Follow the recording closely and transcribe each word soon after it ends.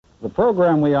The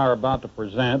program we are about to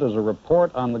present is a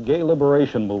report on the gay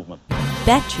liberation movement.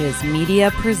 Betches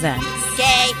Media presents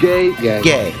Gay. Gay. Gay.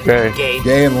 Gay. Gay. Gay.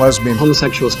 Gay and lesbian.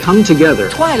 Homosexuals come together.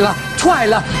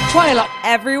 Twyla.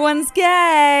 Everyone's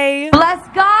Gay. Bless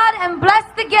God and bless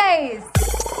the gays.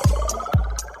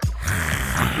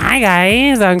 Hi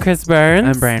guys, I'm Chris Burns.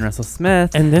 I'm Brian Russell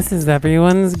Smith. And this is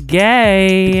Everyone's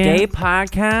Gay. The gay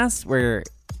podcast where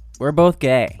we're both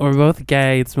gay. We're both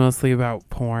gay. It's mostly about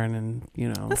porn and, you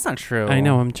know. That's not true. I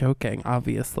know, I'm joking,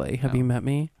 obviously. Have you met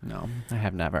me? No, I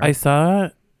have never. I saw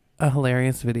a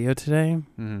hilarious video today.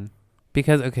 Mm-hmm.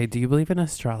 Because, okay, do you believe in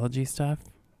astrology stuff?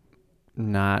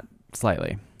 Not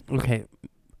slightly. Okay,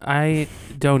 I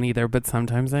don't either, but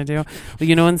sometimes I do. Well,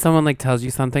 you know when someone like tells you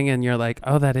something and you're like,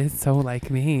 oh, that is so like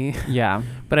me. Yeah.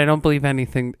 But I don't believe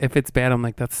anything. If it's bad, I'm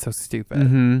like, that's so stupid.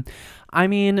 Mm-hmm. I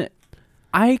mean,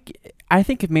 I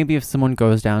think if someone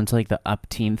goes down to like the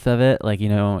upteenth of it, like, you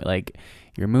know, like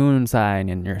your moon sign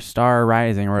and your star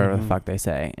rising or whatever the fuck they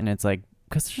say. And it's like,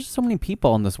 because there's just so many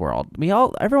people in this world.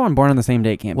 Everyone born on the same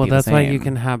day can't be the same. Well, that's why you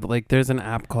can have, like, there's an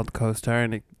app called CoStar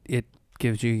and it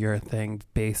gives you your thing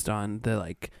based on the,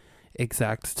 like,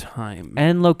 exact time.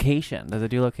 And location. Does it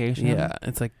do location? Yeah,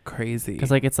 it's, like, crazy.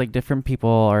 Because, like, it's, like, different people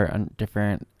are on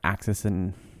different axis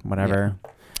and whatever.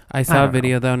 Yeah. I saw a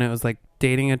video, though, and it was, like,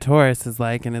 dating a Taurus is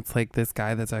like, and it's, like, this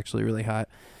guy that's actually really hot.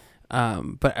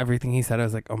 But everything he said, I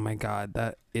was like, oh my God,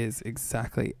 that is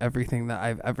exactly everything that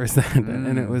I've ever said.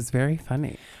 And it was very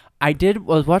funny. I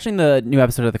was watching the new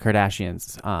episode of The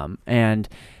Kardashians, and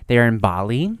they're in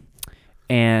Bali,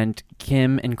 and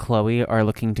Kim and Khloe are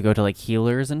looking to go to like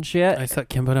healers and shit. I saw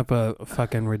Kim put up a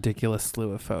fucking ridiculous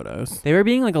slew of photos. They were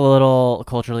being like a little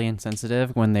culturally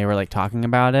insensitive when they were like talking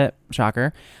about it.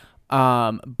 Shocker.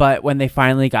 But when they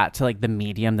finally got to like the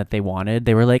medium that they wanted,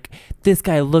 they were like, this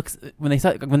guy looks, when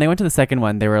they went to the second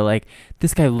one, they were like,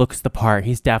 this guy looks the part.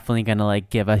 He's definitely going to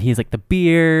like he's like the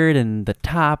beard and the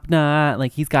top knot.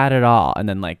 Like he's got it all. And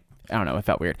then like, I don't know, it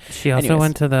felt weird. She also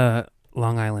went to the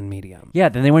Long Island medium. Yeah.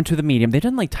 Then they went to the medium. They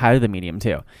didn't like tie to the medium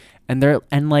too.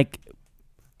 And like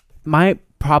my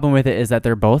problem with it is that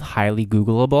they're both highly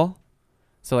Googleable.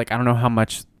 So like, I don't know how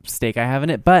much stake I have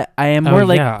in it, but I am more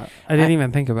I didn't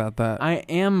even think about that. I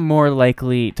am more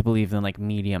likely to believe in like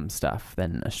medium stuff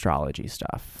than astrology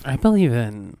stuff. I believe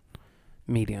in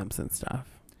mediums and stuff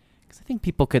because I think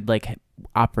people could like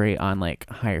operate on like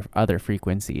higher other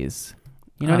frequencies.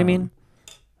 You know what I mean?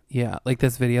 Yeah, like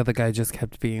this video, the guy just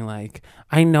kept being like,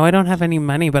 I know I don't have any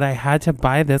money, but I had to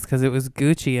buy this because it was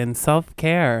Gucci and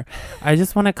self-care. I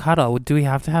just want to cuddle. Do we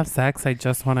have to have sex? I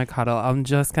just want to cuddle. I'm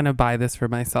just going to buy this for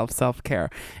myself, self-care.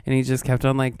 And he just kept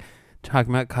on like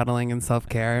talking about cuddling and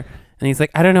self-care. And he's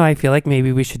like, I don't know. I feel like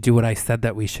maybe we should do what I said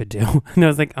that we should do. And I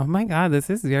was like, oh my God, this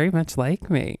is very much like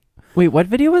me. Wait, what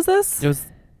video was this? It was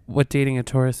what dating a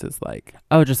Taurus is like.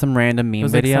 Oh, just some random meme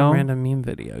video? Like some random meme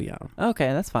video, yeah.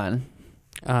 Okay, that's fun.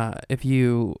 If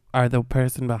you are the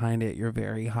person behind it, you're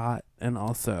very hot. And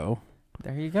also,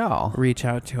 there you go. Reach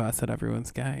out to us at Everyone's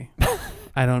Gay.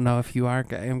 I don't know if you are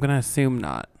gay. I'm going to assume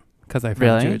not because I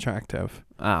found you attractive.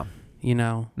 Oh. You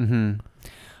know?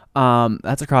 Mm-hmm.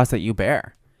 That's a cross that you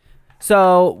bear.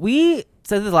 So we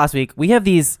said this last week. We have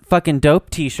these fucking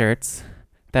dope t-shirts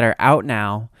that are out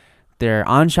now. They're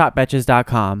on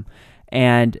shopbetches.com.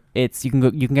 And you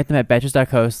can get them at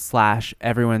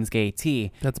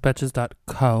betches.co/everyone'sgayt. That's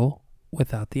betches.co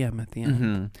without the M at the end.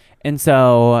 Mm-hmm. And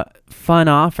so fun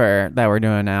offer that we're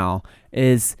doing now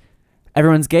is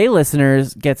Everyone's Gay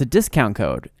listeners gets a discount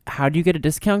code. How do you get a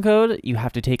discount code? You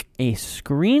have to take a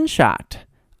screenshot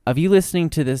of you listening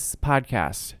to this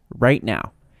podcast right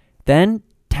now. Then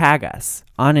tag us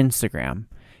on Instagram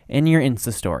in your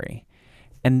Insta story.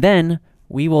 And then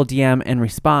we will DM and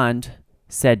respond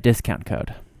said discount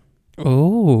code.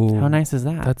 Oh, how nice is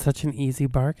that? That's such an easy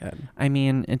bargain. I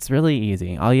mean, it's really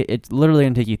easy. It's literally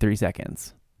gonna take you 3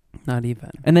 seconds. Not even.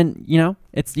 And then you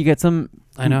get some.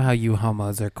 I know how you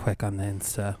homos are quick on the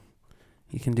Insta.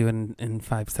 You can do it in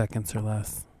 5 seconds or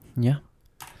less. Yeah.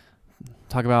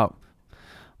 Talk about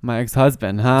my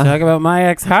ex-husband, huh? Talk about my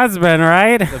ex-husband,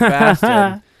 right? The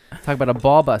bastard. Talk about a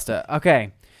ball buster.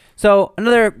 Okay. So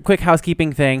another quick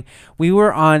housekeeping thing. We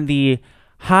were on the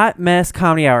Hot Mess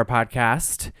Comedy Hour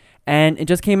podcast, and it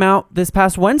just came out this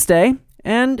past Wednesday,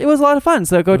 and it was a lot of fun.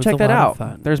 So go check that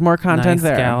out. There's more content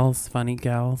there. Nice gals, funny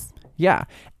gals. Yeah,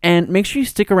 and make sure you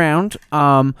stick around.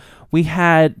 We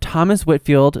had Thomas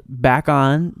Whitfield back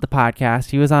on the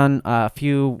podcast. He was on a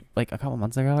couple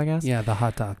months ago, I guess. Yeah, the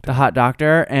Hot Doctor. The Hot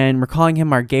Doctor, and we're calling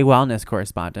him our gay wellness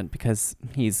correspondent because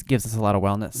he gives us a lot of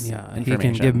wellness. Yeah, and he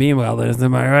can give me wellness.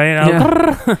 Am I right?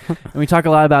 Yeah. And we talk a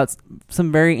lot about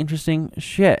some very interesting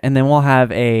shit, and then we'll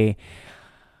have a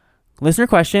Listener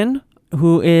question: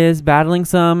 who is battling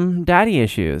some daddy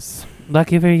issues?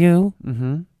 Lucky for you,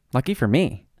 Mm-hmm. Lucky for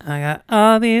me. I got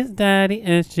all these daddy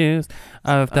issues.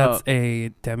 That's a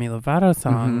Demi Lovato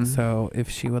song. Mhm. So if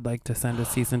she would like to send a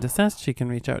cease and desist, she can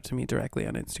reach out to me directly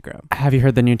on Instagram. Have you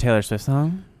heard the new Taylor Swift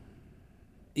song?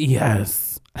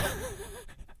 Yes,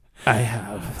 I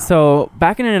have. So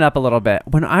backing it up a little bit,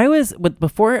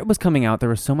 before it was coming out, there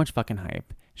was so much fucking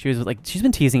hype. She's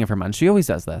been teasing it for months. She always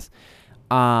does this.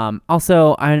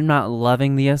 Also, I'm not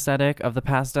loving the aesthetic of the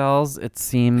pastels. It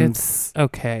seems It's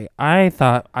okay. I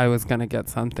thought I was gonna get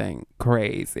something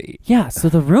crazy, yeah. So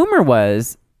the rumor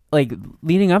was like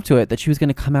leading up to it that she was going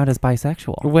to come out as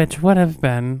bisexual. which would have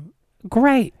been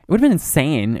great. It would have been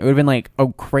insane. It would have been like a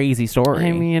crazy story.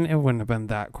 I mean, it wouldn't have been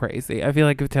that crazy. I feel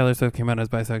like if Taylor Swift came out as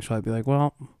bisexual, I'd be like,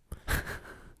 well,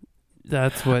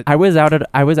 that's what. I was out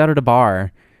at a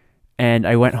bar, and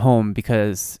I went home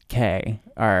because Kay,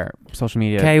 our social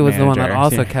media Kay was the one that manager,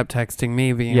 also kept texting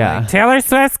me, being Yeah. like, Taylor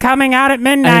Swift's coming out at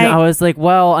midnight. and I was like,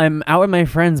 well, I'm out with my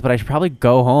friends, but I should probably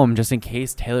go home just in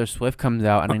case Taylor Swift comes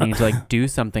out and I need to like do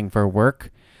something for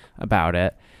work about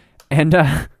it. And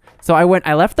so I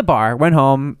left the bar, went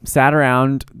home, sat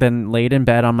around, then laid in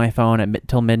bed on my phone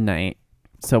till midnight.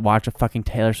 So watch a fucking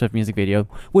Taylor Swift music video,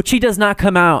 which she does not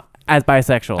come out as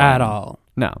bisexual at all.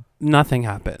 No. Nothing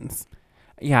happens.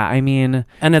 Yeah, I mean,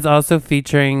 And it's also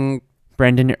featuring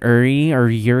Brendan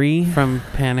Urie from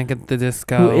Panic at the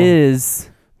Disco. who is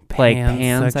like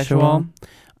pansexual.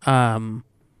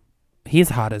 He's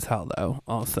hot as hell though.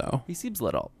 Also, He seems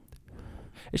little.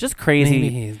 It's just crazy. maybe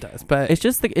he does, but It's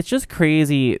just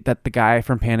crazy that the guy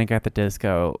from Panic at the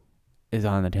Disco is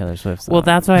on the Taylor Swift song. well,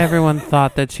 that's why everyone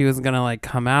thought that she was gonna like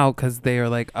come out because they were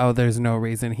like, oh, there's no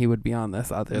reason he would be on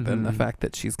this other than the Mhm. fact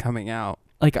that she's coming out.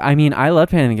 like, I mean, I loved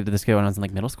Panic at the Disco when I was in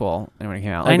like middle school and when it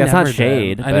came out. Like, I that's not never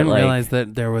shade. did. I but, didn't like, realize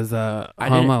that there was a I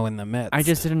didn't- homo in the midst. I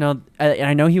just didn't know. And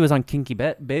I know he was on Kinky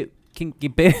Bits.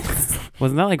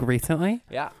 wasn't that like recently?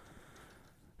 Yeah,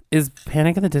 Is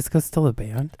Panic at the Disco still a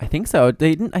band? I think so.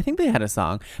 They didn't. I think they had a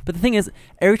song. But the thing is,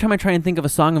 every time I try and think of a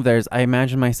song of theirs, I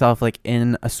imagine myself like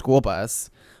in a school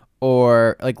bus,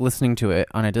 or like listening to it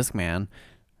on a Discman,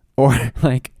 or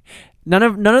like none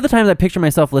of the times I picture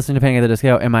myself listening to Panic at the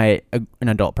Disco am I an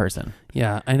adult person.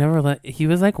 Yeah, I never he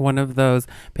was like one of those.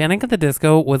 Panic at the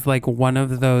Disco was like one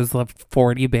of those like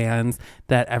 40 bands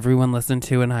that everyone listened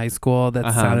to in high school that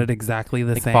Uh-huh. sounded exactly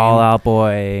the Like same. Fall Out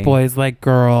Boy, Boys Like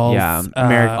Girls. yeah,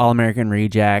 All American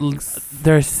Rejects.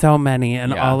 There's so many,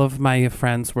 and Yeah. all of my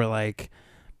friends were like,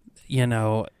 you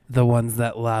know, the ones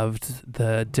that loved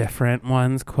the different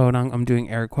ones, quote unquote. I'm doing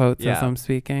air quotes as Yeah. I'm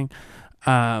speaking.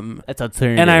 That's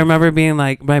alternative. And I remember being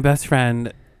like, my best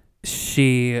friend,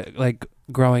 she like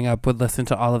growing up would listen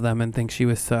to all of them and think she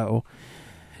was so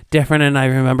different. And I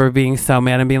remember being so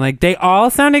mad and being like, they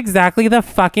all sound exactly the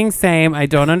fucking same. I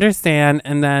don't understand.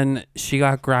 And then she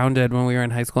got grounded when we were in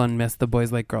high school and missed the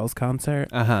Boys Like Girls concert.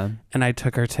 And I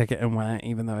took her ticket and went,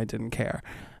 even though I didn't care.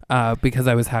 Because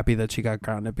I was happy that she got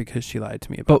grounded because she lied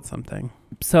to me about something.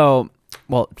 So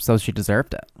she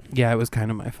deserved it. Yeah, it was kind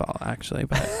of my fault, actually.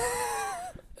 But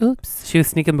oops. She was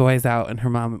sneaking boys out, and her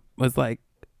mom was like,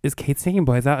 is Kate sneaking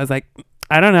boys out? I was like,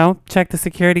 I don't know. Check the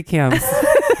security cams.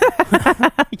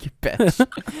 You bitch.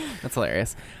 That's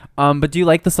hilarious. But do you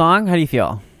like the song? How do you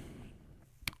feel?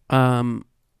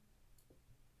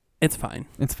 It's fine.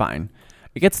 It's fine.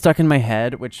 It gets stuck in my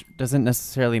head, which doesn't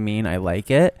necessarily mean I like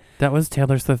it. That was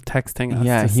Taylor Swift texting us.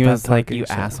 Yeah, to he stop was like, talking "You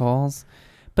shit." assholes."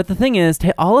 But the thing is,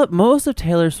 most of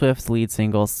Taylor Swift's lead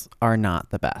singles are not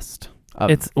the best.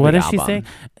 It's the what does she album.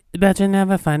 say? Bet you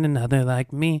never find another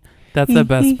like me. That's the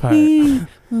best part.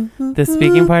 The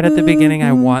speaking part at the beginning,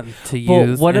 I want to Well,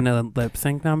 use what in a lip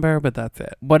sync number, but that's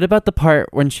it. What about the part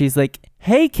when she's like,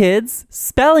 "Hey kids,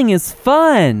 spelling is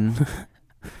fun."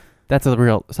 That's a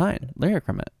real lyric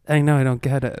from it. I know, I don't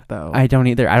get it though. I don't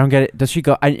either. I don't get it. Does she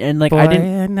go? I didn't.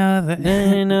 I know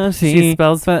that. She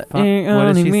spells but what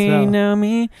does she spell? Know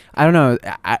me. I don't know.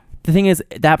 The thing is,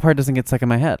 that part doesn't get stuck in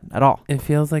my head at all. It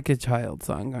feels like a child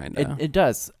song, kind of. It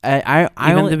does. I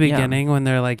Even only, the beginning when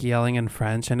they're like yelling in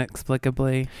French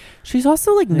inexplicably. She's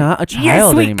also like not a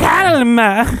child anymore.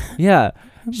 calma. Yeah,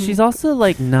 she's also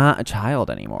like not a child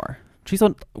anymore. She's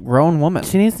a grown woman.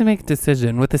 She needs to make a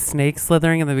decision. With the snake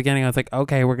slithering in the beginning, I was like,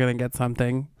 okay, we're gonna get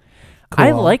something. Cool.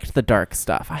 I liked the dark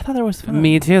stuff. I thought that was fun.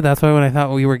 Me too. That's why when I thought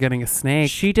we were getting a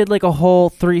snake, She did like a whole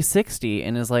 360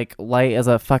 and is like light as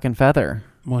a fucking feather.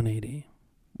 180.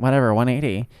 Whatever,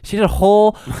 180. She did a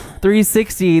whole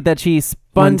 360 that she spun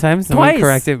One time someone twice.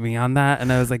 corrected me on that,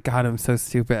 and I was like, God, I'm so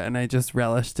stupid. And I just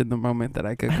relished in the moment that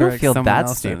I could I correct don't feel someone that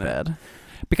else in it. stupid.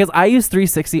 Because I use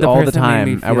 360 The all the person made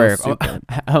me time at feel work. stupid.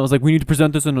 I was like, we need to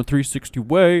present this in a 360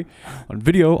 way on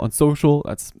video, on social.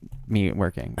 That's me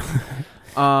working.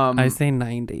 I say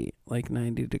 90, like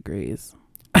 90 degrees.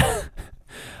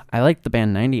 I like the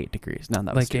band 98 Degrees. No,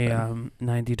 that was Like stupid. a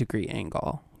 90-degree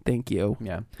angle. Thank you.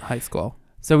 Yeah. High school.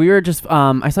 So we were just,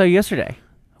 I saw you yesterday.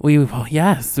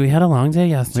 Yes, we had a long day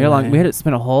yesterday. We had to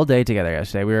spend a whole day together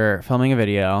yesterday. We were filming a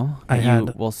video. I that had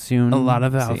you will soon a lot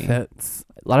of see. outfits.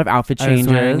 A lot of outfit I was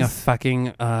changes. wearing a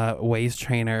fucking waist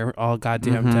trainer all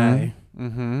goddamn day.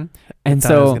 Mm-hmm. And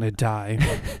Thought I was so, gonna die.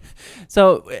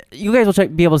 so you guys will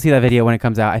be able to see that video when it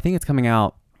comes out. I think it's coming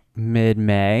out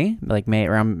mid-May, like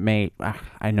around May.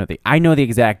 I know the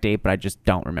exact date, but I just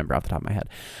don't remember off the top of my head.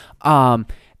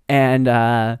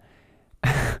 And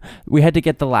we had to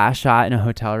get the last shot in a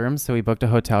hotel room, so we booked a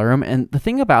hotel room. And the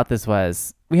thing about this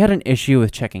was we had an issue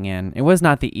with checking in. It was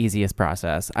not the easiest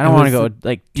process. I don't want to go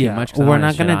like too much. 'Cause I We're don't wanna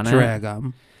not shit gonna on it. drag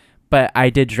them. But I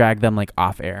did drag them like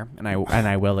off air, and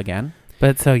I will again.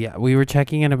 But so yeah, we were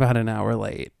checking in about an hour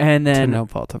late. And To then no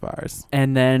fault of ours.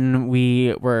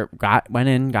 we went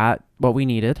in, got what we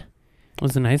needed. It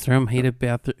was a nice room, heated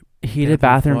Heated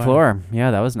bathroom floor.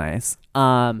 Yeah, that was nice.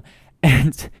 And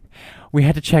we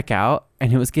had to check out,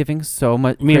 and it was giving so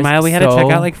much. Meanwhile, we had to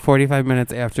check out like 45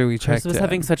 minutes after we Chris checked was in.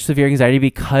 having such severe anxiety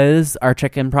because our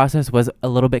check-in process was a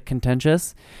little bit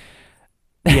contentious.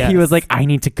 Yes. He was like, I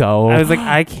need to go. I was like,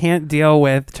 I can't deal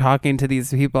with talking to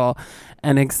these people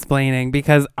and explaining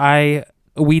because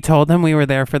we told them we were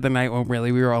there for the night when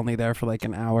really we were only there for like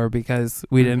an hour because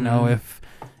we didn't know if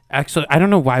actually I don't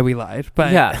know why we lied,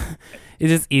 but Yeah. it's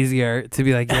just easier to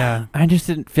be like, yeah. I just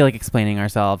didn't feel like explaining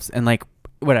ourselves and like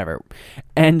whatever.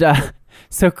 And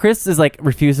so Chris is like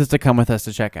refuses to come with us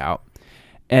to check out.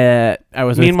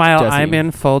 Meanwhile, Jesse. I'm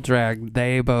in full drag.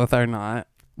 They both are not.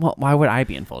 Well, why would I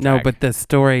be in full No, drag? but the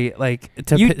story, like,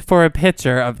 You- for a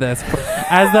picture of this,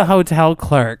 as the hotel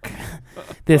clerk,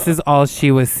 this is all she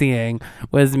was seeing,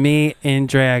 was me in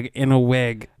drag in a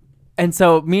wig. And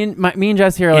so me and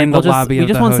Jesse are like, In the lobby we of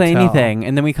just the won't say hotel. anything.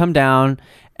 And then we come down,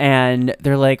 and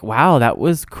they're like, wow, that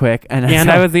was quick. And And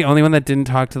so, I was the only one that didn't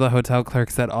talk to the hotel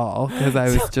clerks at all because I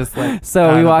was just like.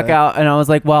 So we of walk it. out, and I was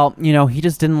like, well, he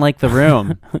just didn't like the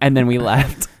room. And then we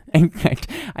left. And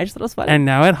I just thought it was funny. And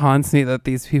now it haunts me that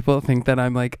these people think that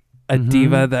I'm like a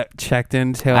diva that checked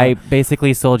into I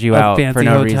basically sold you a out fancy for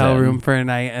no hotel reason. room for a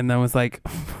night and then was like,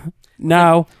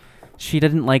 no. She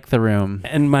didn't like the room.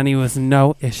 And money was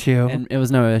no issue. And it was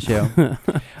no issue.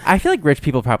 I feel like rich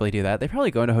people probably do that. They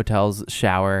probably go into hotels,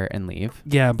 shower, and leave.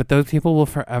 Yeah, but those people will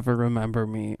forever remember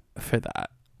me for that.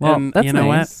 Well, and that's you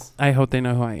know nice. what? I hope they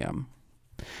know who I am.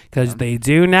 Because they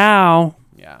do now.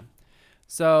 Yeah.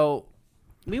 So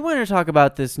we wanted to talk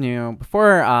about this new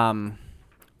before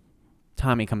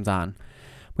Tommy comes on.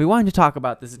 We wanted to talk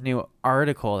about this new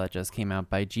article that just came out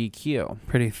by GQ.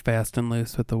 Pretty fast and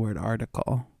loose with the word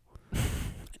article.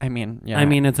 I mean, yeah. I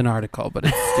mean, it's an article, but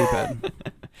it's stupid.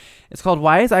 It's called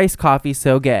 "Why Is Iced Coffee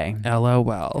So Gay?"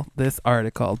 LOL. This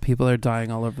article. People are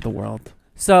dying all over the world.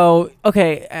 So,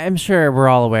 okay, I'm sure we're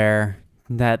all aware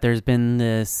that there's been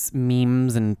this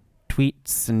memes and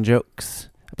tweets and jokes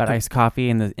about iced coffee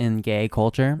in gay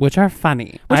culture. Which are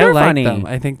funny. Which I are like funny. them.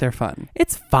 I think they're fun.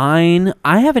 It's fine.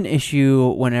 I have an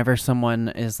issue whenever someone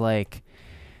is like,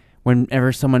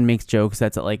 whenever someone makes jokes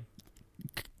that's like,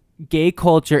 gay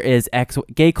culture is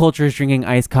drinking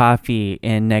iced coffee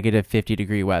in negative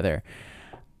 50-degree weather.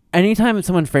 Anytime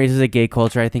someone phrases a gay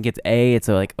culture, I think it's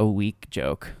a weak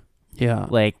joke. Yeah.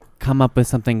 Like, come up with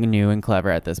something new and clever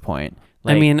at this point.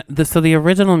 Like, I mean, the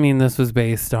original meme this was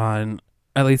based on,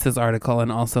 at least this article,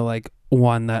 and also like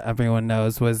one that everyone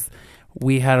knows was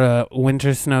we had a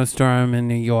winter snowstorm in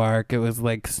New York. It was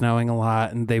like snowing a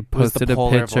lot, and they it was the posted a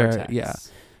polar picture.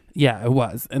 vortex. Yeah, it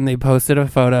was. And they posted a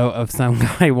photo of some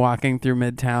guy walking through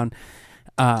Midtown.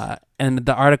 And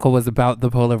the article was about the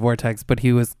polar vortex, but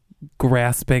he was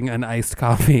grasping an iced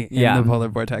coffee in the polar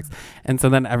vortex. And so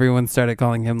then everyone started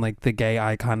calling him like the gay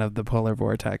icon of the polar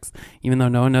vortex, even though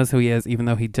no one knows who he is, even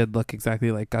though he did look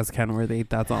exactly like Gus Kenworthy.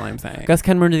 That's all I'm saying. Gus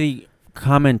Kenworthy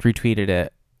retweeted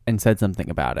it and said something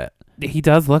about it. He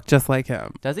does look just like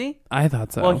him. Does he? I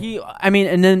thought so. Well,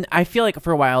 and then I feel like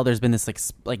for a while there's been this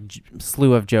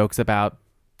slew of jokes about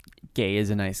gay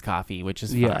is a nice coffee, which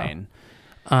is fine.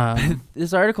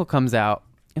 This article comes out.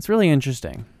 It's really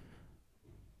interesting.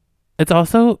 It's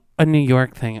also a New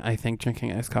York thing, I think,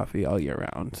 drinking iced coffee all year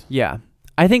round. Yeah.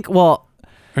 I think, well...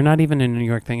 Or not even a New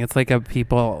York thing. It's like a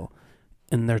people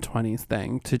in their 20s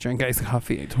thing to drink iced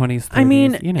coffee. 20s, 30s, I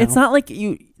mean, you know. it's not like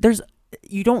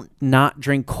you don't not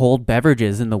drink cold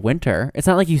beverages in the winter. It's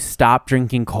not like you stop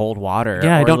drinking cold water.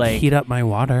 Yeah, I or don't like, heat up my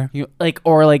water. You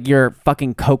or like your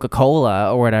fucking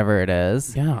Coca-Cola or whatever it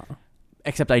is. Yeah.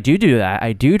 Except I do that.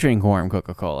 I do drink warm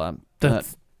Coca-Cola.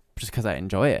 That's just because I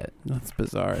enjoy it. That's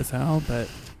bizarre as hell, but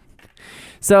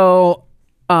So,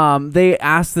 they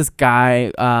asked this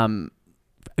guy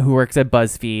who works at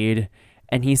BuzzFeed,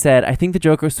 and he said, I think the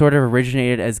joke was sort of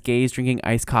originated as gays drinking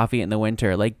iced coffee in the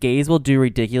winter. Like, gays will do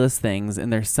ridiculous things,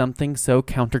 and there's something so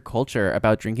counterculture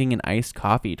about drinking an iced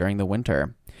coffee during the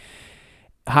winter.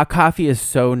 Hot coffee is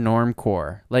so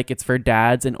normcore. Like, it's for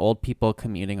dads and old people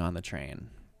commuting on the train.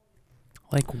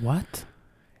 like what?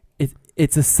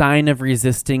 It's a sign of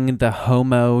resisting the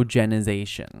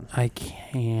homogenization. I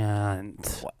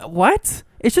can't. What?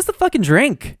 It's just a fucking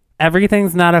drink.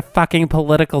 Everything's not a fucking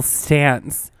political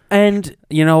stance. And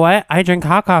You know what? I drink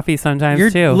hot coffee sometimes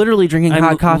you're too. literally drinking I'm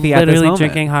hot coffee at this literally moment.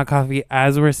 drinking hot coffee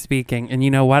as we're speaking. And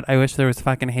you know what? I wish there was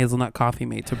fucking hazelnut coffee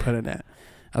mate to put in it.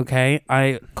 Okay?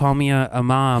 Call me a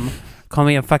mom. Call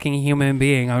me a fucking human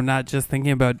being. I'm not just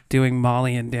thinking about doing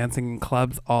Molly and dancing in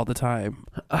clubs all the time.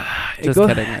 Just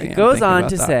kidding. I am It goes thinking on about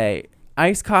to that. say,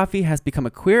 iced coffee has become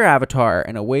a queer avatar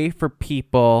and a way for gay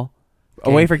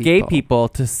people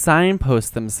to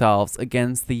signpost themselves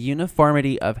against the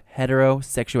uniformity of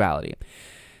heterosexuality.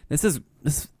 This is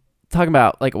talking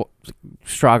about like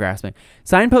straw grasping.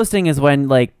 Signposting is when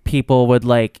like people would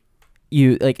like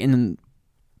you like in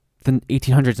the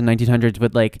 1800s and 1900s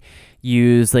would like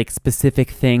use like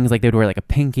specific things, like they would wear like a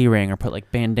pinky ring or put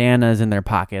like bandanas in their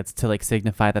pockets to like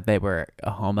signify that they were a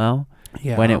homo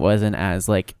when it wasn't as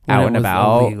like When out it and was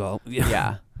about. illegal.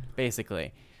 Yeah,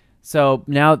 basically. So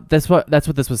now that's what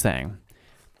this was saying.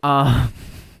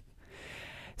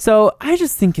 So I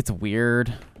just think it's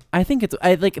weird. I think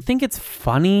it's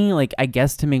funny, like I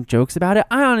guess to make jokes about it.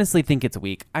 I honestly think it's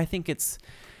weak. Do you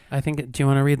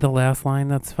want to read the last line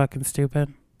that's fucking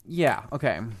stupid? Yeah,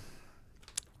 okay.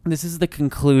 This is the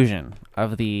conclusion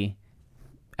of the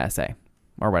essay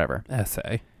or whatever.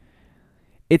 Essay.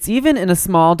 It's even in a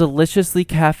small, deliciously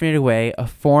caffeinated way a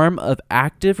form of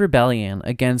active rebellion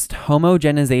against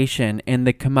homogenization and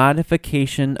the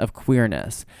commodification of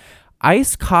queerness.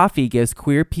 Iced coffee gives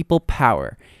queer people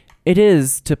power. It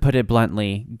is, to put it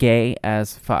bluntly, gay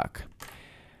as fuck.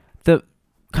 The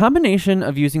combination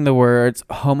of using the words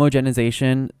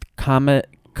homogenization,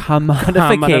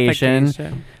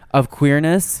 commodification of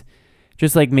queerness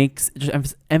just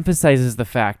emphasizes the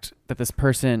fact that this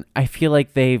person, I feel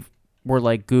like they were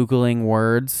like Googling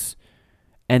words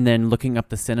and then looking up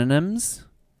the synonyms.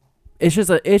 It's just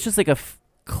like a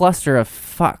cluster of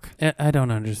fuck. I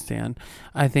don't understand.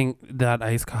 I think that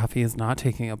iced coffee is not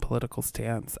taking a political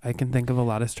stance. I can think of a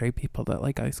lot of straight people that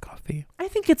like iced coffee. I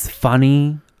think it's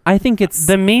funny. I think it's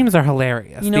The memes are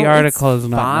hilarious. The article is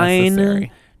not fine.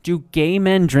 necessary. Do gay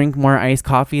men drink more iced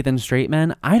coffee than straight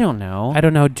men? I don't know. I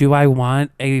don't know. Do I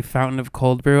want a fountain of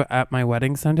cold brew at my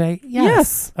wedding Sunday?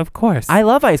 Yes. Of course. I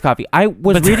love iced coffee. I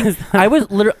was reading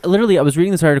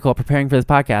this article preparing for this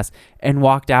podcast and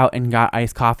walked out and got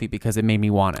iced coffee because it made me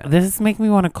want it. This is making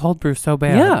me want a cold brew so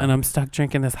bad. Yeah. And I'm stuck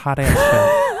drinking this hot ass shit.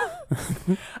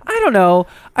 I don't know.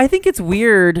 I think it's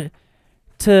weird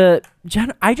I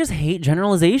just hate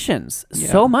generalizations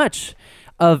so much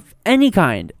of any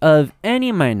kind, of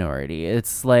any minority.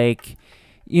 It's like,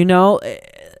 I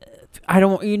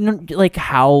don't, like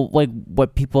how, like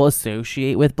what people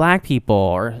associate with black people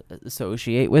or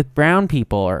associate with brown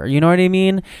people, or you know what I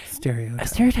mean?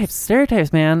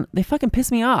 Stereotypes, man. They fucking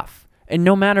piss me off. And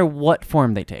no matter what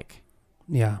form they take.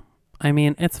 Yeah. I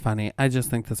mean, it's funny. I just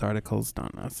think this article is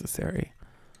not necessary.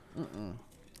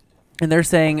 And they're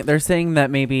saying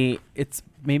that maybe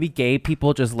gay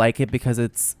people just like it because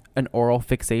it's an oral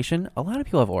fixation. A lot of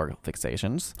people have oral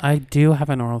fixations. I do have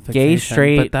an oral fixation. Gay,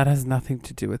 straight. But that has nothing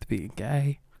to do with being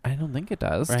gay. I don't think it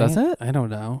does. Right? Does it? I don't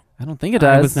know. I don't think it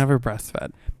does. I was never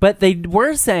breastfed. But they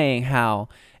were saying how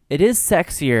it is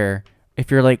sexier if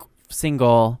you're like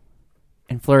single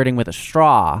and flirting with a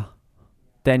straw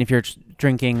than if you're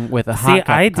drinking with a hot cup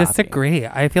I of coffee. disagree.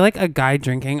 I feel like a guy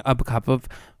drinking a cup of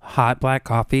hot black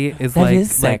coffee is That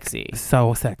is sexy.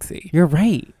 So sexy. You're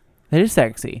right. That is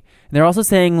sexy. And they're also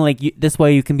saying like this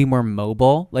way you can be more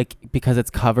mobile, like because it's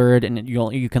covered and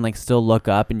you can like still look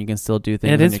up and you can still do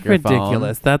things. It is on your phone.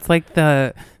 ridiculous. That's like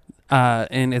the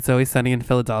in It's Always Sunny in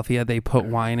Philadelphia, they put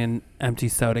wine in empty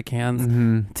soda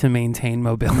cans to maintain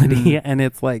mobility, and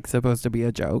it's like supposed to be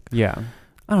a joke. Yeah.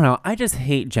 I don't know. I just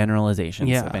hate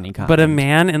generalizations of any kind. But a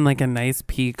man in like a nice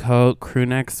pea coat, crew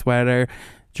neck sweater,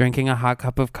 drinking a hot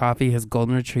cup of coffee, his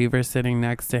golden retriever sitting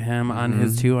next to him on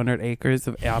his 200 acres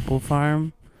of apple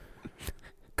farm.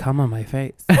 Come on my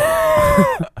face.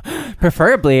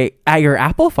 Preferably at your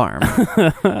apple farm.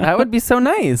 That would be so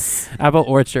nice. Apple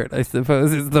orchard, I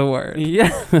suppose, is the word.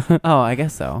 Yeah. Oh, I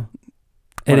guess so.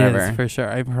 It Whatever. is, for sure.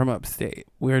 I'm from upstate.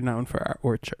 We're known for our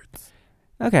orchards.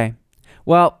 Okay.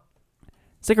 Well,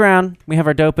 stick around. We have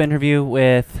our dope interview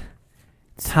with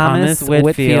Thomas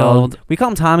Whitfield. We call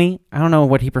him Tommy. I don't know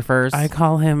what he prefers. I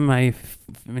call him my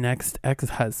next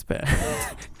ex-husband.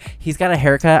 He's got a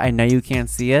haircut. I know you can't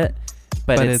see it,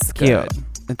 but it's cute. good.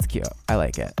 It's cute. I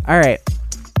like it. All right.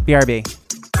 BRB.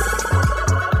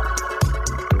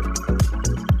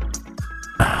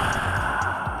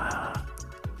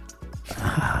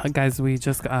 Guys, we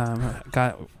just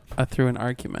got through an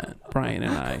argument, Brian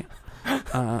and I.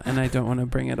 And I don't want to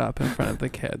bring it up in front of the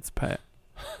kids, but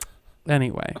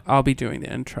anyway, I'll be doing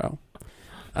the intro.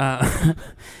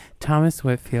 Thomas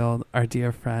Whitfield, our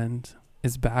dear friend,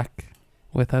 is back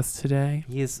with us today.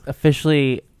 He's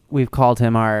officially, we've called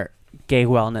him our gay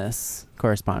wellness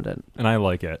correspondent. And I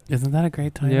like it. Isn't that a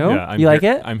great title? No? Yeah, You like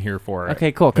it? I'm here for it.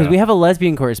 Okay, cool. Because Yeah. we have a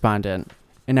lesbian correspondent,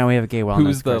 and now we have a gay wellness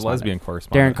Who's the correspondent. lesbian Darren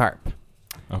correspondent? Karp.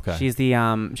 Okay. She's the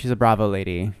she's a Bravo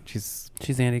lady. She's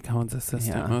Andy Cohen's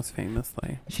assistant, Yeah. most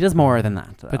famously. She does more than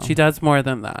that, though. But she does more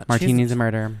than that. Martini's a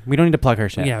murder. We don't need to plug her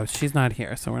shit. Yeah, she's not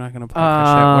here, so we're not going to plug her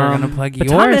shit. We're going to plug but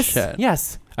your Thomas, shit.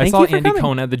 Yes. I Thank saw you for Andy coming.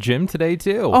 Cohen at the gym today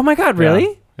too. Oh my God!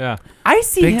 Really? Yeah. I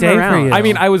see Big him day for around. you. I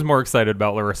mean, I was more excited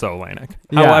about Larissa Olenek.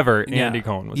 Yeah. However, Yeah. Andy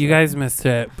Cohen was You there. guys missed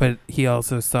it, but he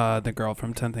also saw the girl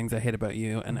from 10 Things I Hate About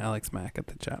You and Alex Mack at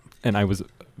the gym. And I was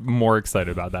more excited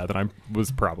about that than I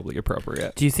was probably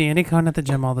appropriate. Do you see Andy Cohen at the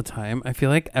gym all the time? I feel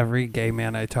like every gay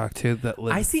man I talk to that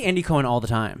lives... I see Andy Cohen all the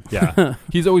time. Yeah.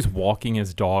 He's always walking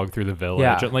his dog through the village.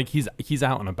 Yeah. And, like he's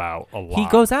out and about a lot. He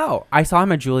goes out. I saw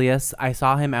him at Julius. I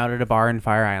saw him out at a bar in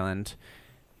Fire Island.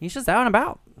 He's just out and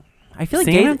about. I feel like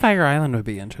Seeing him gay, in Fire Island would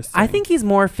be interesting. I think he's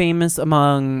more famous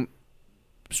among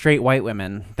straight white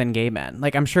women than gay men.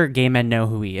 Like, I'm sure gay men know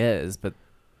who he is, but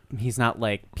he's not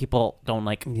like, people don't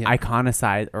like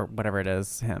iconicize or whatever it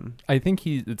is him. I think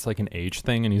it's like an age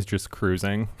thing and he's just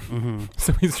cruising. Mm-hmm.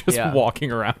 So he's just Yeah. walking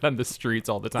around on the streets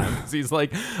all the time. 'Cause he's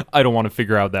like, I don't want to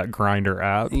figure out that Grindr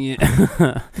app.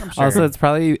 Yeah. Also, it's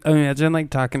probably... Imagine, like,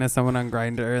 talking to someone on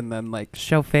Grindr and then, like,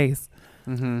 show face.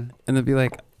 Mm-hmm. And they'd be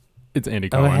like, It's Andy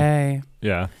oh, Cohen. hey.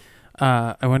 Yeah.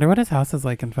 I wonder what his house is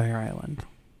like in Fire Island.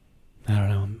 I don't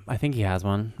know. I think he has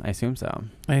one. I assume so.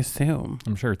 I assume.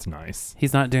 I'm sure it's nice.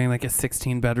 He's not doing, like, a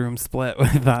 16-bedroom split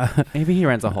with... Maybe he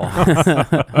rents a whole house.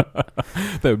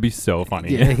 That would be so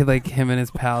funny. Yeah, like him and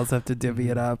his pals have to divvy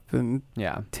it up and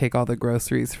Yeah. take all the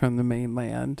groceries from the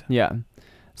mainland. Yeah.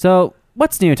 So,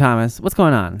 what's new, Thomas? What's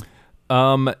going on?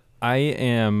 I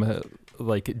am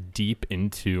like deep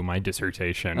into my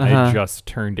dissertation. Uh-huh. I just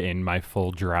turned in my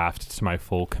full draft to my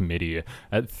full committee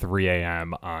at 3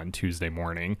 a.m. on Tuesday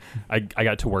morning. I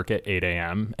got to work at 8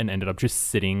 a.m. and ended up just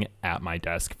sitting at my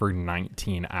desk for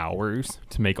 19 hours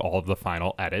to make all of the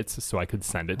final edits so I could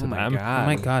send it to them. Oh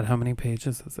my God, how many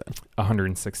pages is it?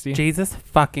 160. Jesus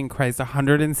fucking Christ,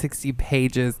 160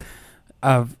 pages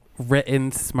of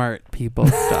written smart people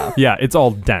stuff. Yeah, it's all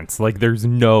dense. Like there's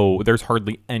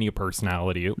hardly any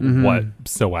personality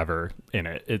whatsoever in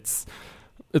it. It's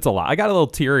a lot. I got a little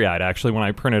teary-eyed actually when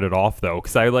I printed it off though,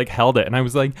 because I like held it and I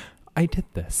was like, I did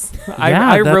this. I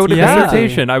that's wrote a amazing.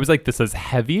 dissertation. I was like, this is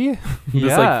heavy. This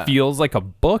Yeah. like feels like a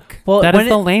book. Well, That when is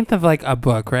the length of like a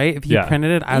book, right? If you Yeah.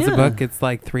 printed it as a Yeah. book, it's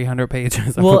like 300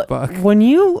 pages of well, a book. when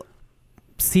you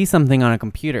see something on a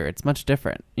computer, it's much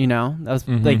different. You know, that was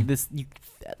Mhm. like this.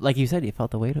 Like you said, you felt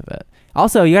the weight of it.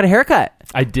 Also, you got a haircut.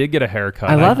 I did get a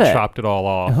haircut. I love it. Chopped it all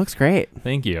off. It looks great.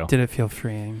 Thank you. Did it feel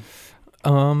freeing?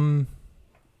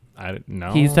 I don't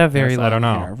know. He used to have very long I don't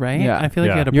know. hair, right? Yeah. I feel like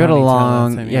Yeah. you had a You had a ponytail long-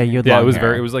 last time yeah, you you had Yeah, long it was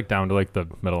hair. it was like down to like the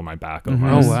middle of my back Mhm.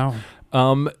 almost. Oh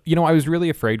wow. I was really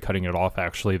afraid cutting it off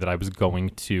actually that I was going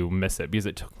to miss it because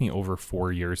it took me over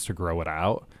 4 years to grow it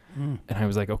out. And I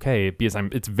was like, okay, because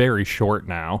it's very short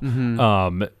now.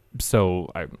 Mm-hmm. So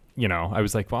I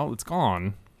was like, well, it's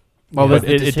gone. What But was the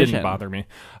it didn't decision? bother me.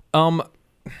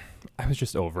 I was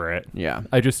just over it. Yeah.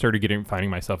 I just started finding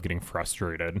myself getting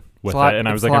frustrated with It's a lot- it, and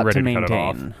I was it's a like, I'm lot ready to to cut it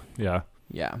off. maintain. Yeah.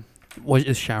 Yeah.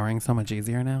 Is showering so much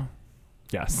easier now?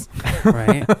 Yes.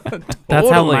 Right? That's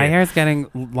how Totally. my hair's getting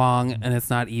long, and it's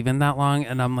not even that long,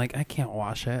 and I'm like, I can't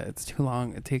wash it. It's too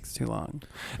long. It takes too long.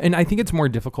 And I think it's more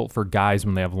difficult for guys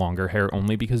when they have longer hair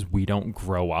only because we don't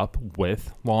grow up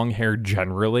with long hair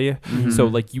generally. So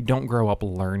like you don't grow up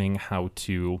learning how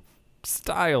to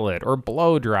style it or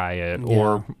blow dry it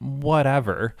or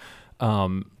whatever.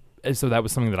 And so that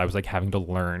was something that I was like having to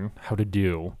learn how to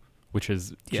do which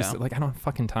is just Yeah. like I don't have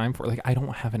fucking time for it. Like I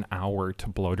don't have an hour to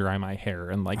blow dry my hair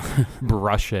and like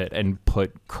brush it and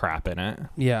put crap in it.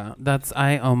 Yeah,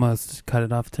 I almost cut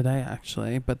it off today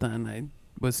actually, but then I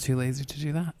was too lazy to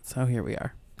do that. So here we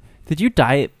are. Did you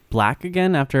dye it black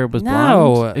again after it was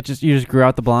No. blonde? You just grew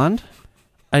out the blonde?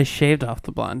 I shaved off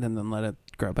the blonde and then let it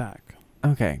grow back.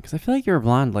 Okay, because I feel like you were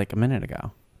blonde like a minute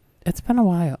ago. It's been a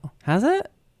while. Has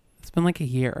it? It's been like a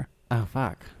year. Oh,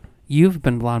 fuck. You've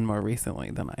been blonde more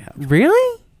recently than I have.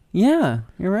 Really? Yeah,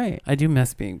 you're right. I do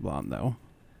miss being blonde though.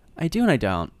 I do and I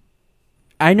don't.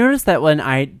 I noticed that when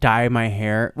I dye my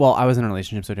hair, well, I was in a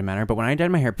relationship, so it didn't matter, but when I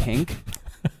dyed my hair pink,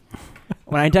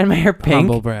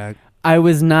 Humble brag. I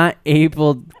was not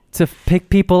able to pick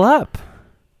people up.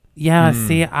 Yeah,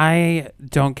 see, I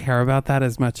don't care about that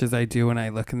as much as I do when I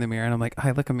look in the mirror and I'm like,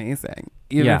 I look amazing.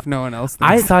 Even Yeah. if no one else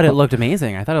I thinks thought so. it looked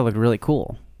amazing. I thought it looked really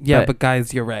cool. Yeah, but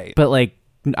guys, you're right. But like,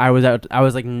 I was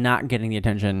like not getting the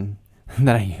attention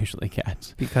that I usually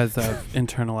get. Because of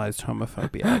internalized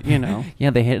homophobia, you know. Yeah,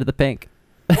 they hated the pink.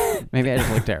 Maybe I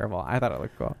just looked terrible. I thought it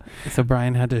looked cool. So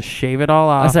Brian had to shave it all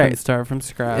off sorry. and start from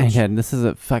scratch. Again, this is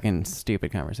a fucking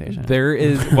stupid conversation. There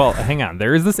is hang on.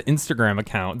 There is this Instagram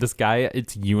account. This guy,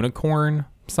 it's Unicorn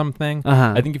something.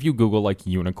 Uh-huh. I think if you Google like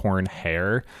unicorn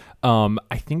hair,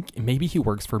 I think maybe he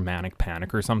works for Manic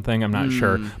Panic or something. I'm not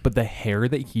sure. But the hair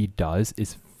that he does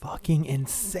is fucking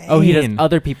insane. Oh, he does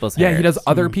other people's hair. Yeah, he does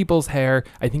other people's hair.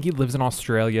 I think he lives in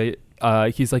Australia.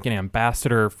 He's like an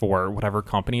ambassador for whatever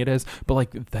company it is. But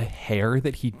like the hair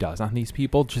that he does on these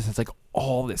people just has like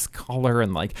all this color,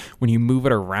 and like when you move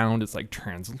it around, it's like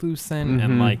translucent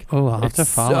and like Oh, I'll have it's to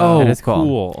follow. so It is cool.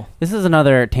 cool. This is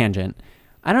another tangent.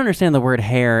 I don't understand the word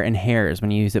hair and hairs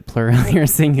when you use it plurally or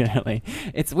singularly.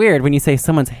 It's weird when you say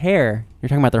someone's hair, you're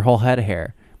talking about their whole head of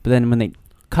hair. But then when they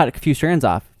cut a few strands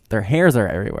off, their hairs are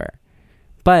everywhere.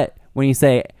 But when you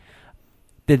say,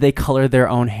 did they color their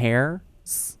own hair?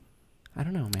 I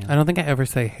don't know, man. I don't think I ever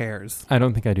say hairs. I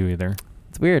don't think I do either.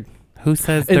 It's weird. Who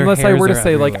says their Unless I hairs were to are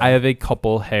say like everywhere? I have a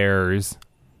couple hairs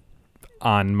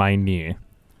on my knee.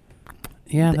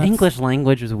 Yeah, The that's- English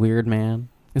language is weird, man.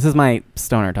 This is my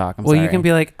stoner talk. I'm Well, sorry. you can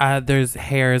be like, there's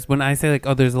hairs. When I say like,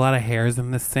 oh, there's a lot of hairs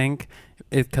in the sink,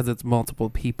 it's because it's multiple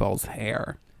people's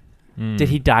hair. Did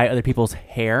he dye other people's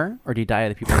hair or did he dye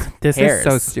other people's This hairs? is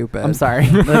so stupid. I'm sorry.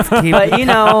 Let's keep. But you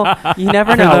know, you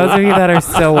never For know. those of you that are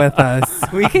still with us,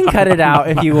 We can cut it out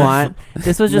if you want.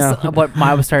 This was just No. what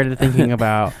I was started thinking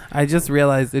about. I just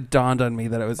realized it dawned on me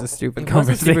that it was a stupid It was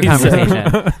a stupid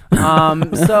conversation.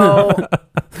 conversation. So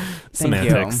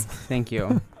Semantics. Thank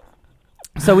you.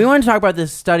 So we want to talk about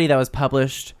this study that was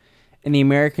published in the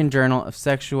American Journal of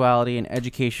Sexuality and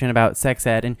Education about sex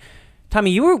ed. And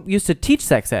Tommy, you used to teach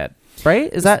sex ed,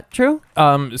 right? Is that true?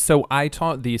 So I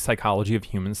taught the psychology of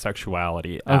human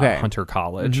sexuality at Okay. Hunter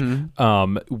College,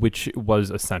 which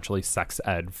was essentially sex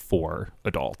ed for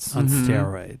adults. On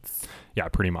steroids. Yeah,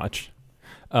 pretty much.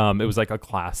 It was like a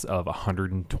class of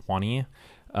 120,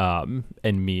 and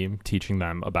me teaching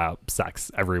them about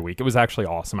sex every week. It was actually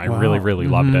awesome. I really, really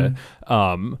loved it.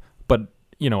 But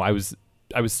you know, I was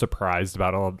surprised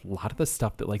about a lot of the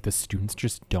stuff that like the students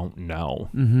just don't know,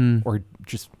 or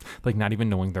just like not even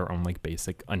knowing their own like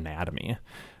basic anatomy,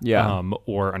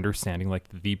 or understanding like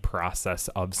the process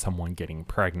of someone getting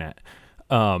pregnant.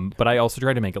 But I also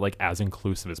tried to make it like as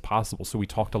inclusive as possible. So we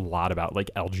talked a lot about like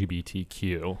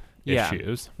LGBTQ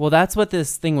issues. Well, that's what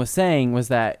this thing was saying, was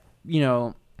that, you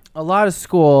know, a lot of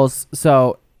schools,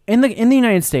 so in the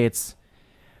United States,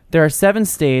 there are 7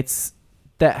 states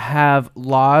that have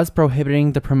laws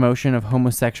prohibiting the promotion of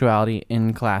homosexuality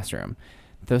in classroom.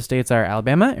 Those states are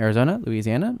Alabama, Arizona,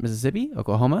 Louisiana, Mississippi,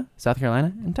 Oklahoma, South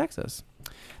Carolina, and Texas.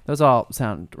 Those all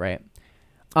sound right.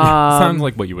 Sounds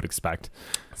like what you would expect.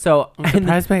 So, I'm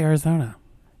surprised by Arizona.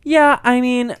 yeah, I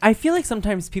mean, I feel like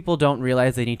sometimes people don't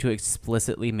realize they need to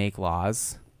explicitly make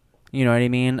laws. You know what I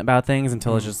mean? About things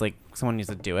until it's just like someone needs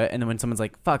to do it. And then when someone's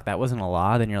like, fuck, that wasn't a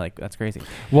law, then you're like, that's crazy.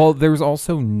 Well, there's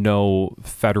also no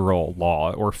federal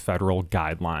law or federal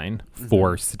guideline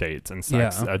for states and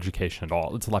sex education at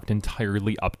all. It's left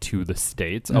entirely up to the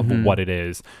states of what it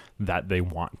is that they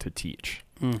want to teach.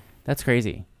 That's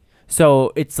crazy.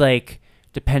 So it's like,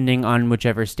 depending on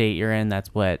whichever state you're in,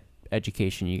 that's what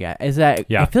education you get. Is that?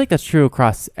 Yeah. I feel like that's true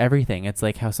across everything. It's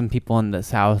like how some people in the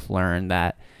South learn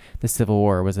that the Civil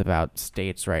War was about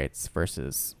states' rights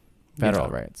versus federal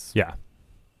rights. Yeah.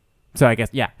 So I guess,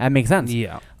 yeah, that makes sense.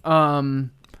 Yeah.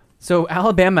 So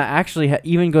Alabama actually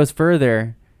even goes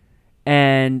further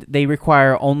and they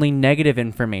require only negative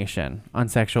information on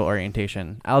sexual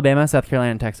orientation. Alabama, South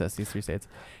Carolina, and Texas, these 3 states.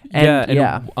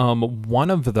 One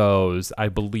of those, I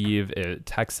believe,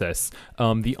 Texas,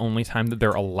 the only time that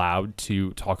they're allowed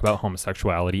to talk about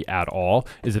homosexuality at all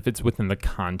is if it's within the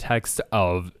context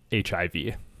of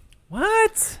HIV.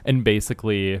 What? And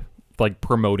basically, like,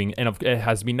 promoting, and it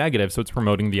has to be negative, so it's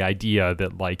promoting the idea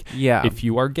that, like, if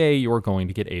you are gay, you are going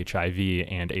to get HIV,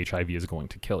 and HIV is going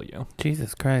to kill you.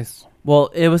 Jesus Christ.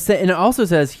 Well, and it also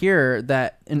says here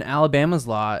that in Alabama's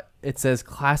law, it says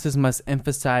classes must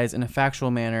emphasize in a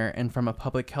factual manner and from a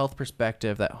public health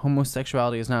perspective that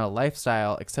homosexuality is not a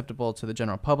lifestyle acceptable to the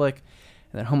general public,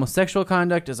 and that homosexual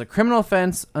conduct is a criminal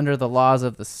offense under the laws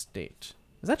of the state.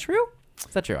 Is that true?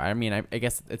 Is that true? I mean, I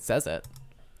guess it says it.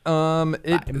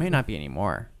 It may not be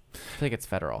anymore. I think it's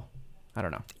federal. I don't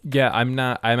know. Yeah,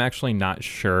 I'm actually not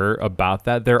sure about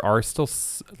that. There are still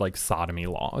like sodomy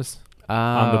laws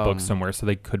on the books somewhere, so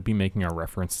they could be making a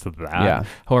reference to that. Yeah.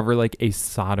 However, like, a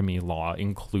sodomy law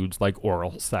includes like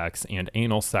oral sex and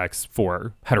anal sex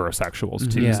for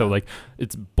heterosexuals too. Yeah. So like,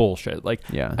 it's bullshit. Like,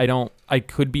 Yeah. I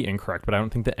could be incorrect, but I don't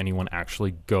think that anyone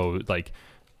actually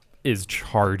is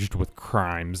charged with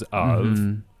crimes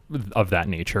of that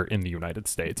nature in the United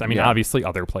States. I mean, obviously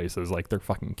other places, like, they're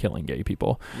fucking killing gay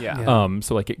people. Yeah.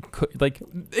 So like,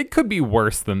 it could be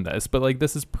worse than this, but like,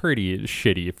 this is pretty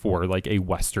shitty for like a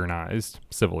westernized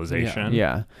civilization.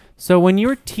 Yeah. So when you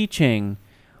were teaching,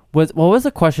 what was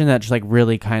a question that just like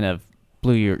really kind of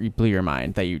blew your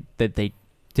mind that they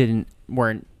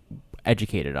weren't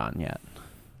educated on yet?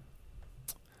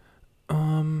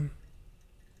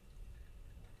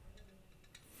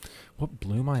 What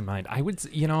blew my mind? I would,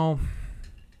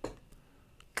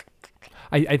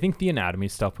 I think the anatomy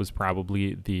stuff was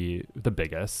probably the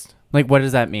biggest. Like, what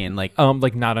does that mean? Like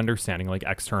not understanding like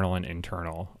external and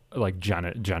internal, like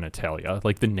genitalia,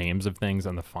 like the names of things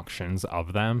and the functions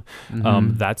of them.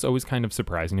 That's always kind of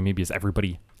surprising to me because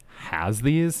everybody has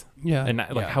these. Yeah. And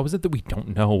how is it that we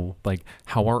don't know like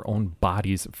how our own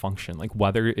bodies function, like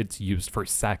whether it's used for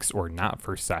sex or not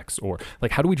for sex, or like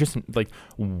how do we just like,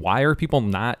 why are people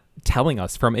not telling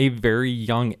us from a very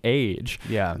young age?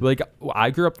 Yeah. Like, I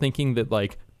grew up thinking that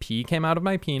like pee came out of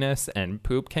my penis and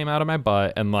poop came out of my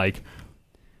butt, and like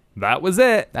that was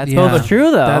it. That's both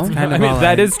true, though. That's kind of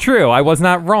that is true. I was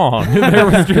not wrong. There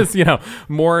was just,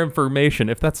 more information.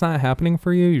 If that's not happening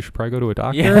for you, you should probably go to a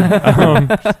doctor.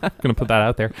 Yeah. Gonna put that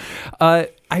out there. I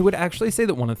would actually say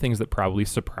that one of the things that probably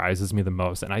surprises me the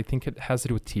most, and I think it has to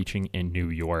do with teaching in New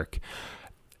York,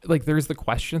 like, there's the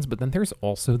questions, but then there's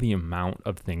also the amount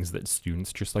of things that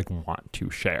students just like want to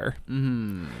share.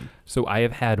 So I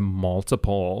have had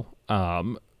multiple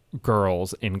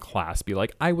girls in class be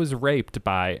like, I was raped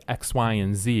by X, Y,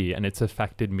 and Z, and it's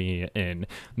affected me in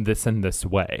this and this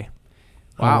way.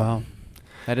 Wow.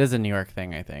 That is a New York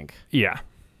thing, I think. Yeah.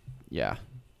 Yeah.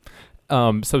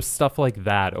 So stuff like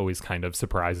that always kind of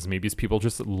surprises me because people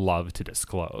just love to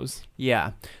disclose.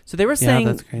 Yeah. So they were saying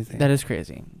that's crazy. That is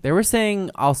crazy. They were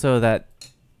saying also that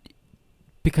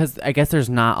because I guess there's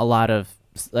not a lot of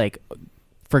like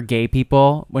for gay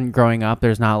people when growing up,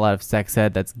 there's not a lot of sex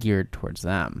ed that's geared towards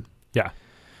them. Yeah.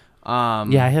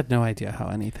 Yeah, I had no idea how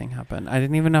anything happened. I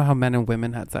didn't even know how men and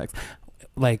women had sex.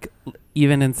 Like,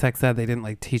 even in sex ed, they didn't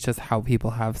like teach us how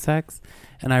people have sex.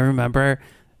 And I remember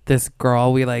this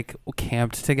girl, we like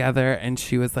camped together, and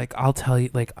she was like, I'll tell you,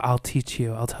 like, I'll teach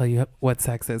you, I'll tell you what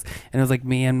sex is. And it was like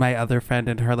me and my other friend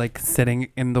and her like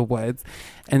sitting in the woods,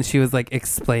 and she was like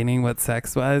explaining what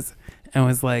sex was, and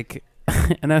was like,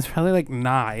 and I was probably like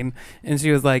 9, and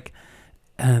she was like,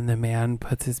 and the man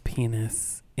puts his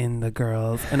penis in the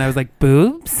girls, and I was like,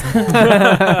 boobs?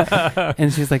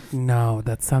 And she's like, no,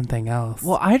 that's something else.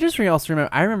 Well, I just also remember,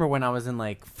 I remember when I was in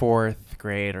like 4th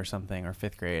grade or something, or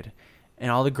 5th grade, and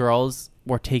all the girls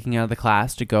were taking out of the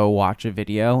class to go watch a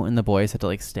video, and the boys had to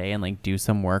like stay and like do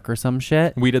some work or some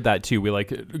shit. We did that too. We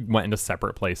like went into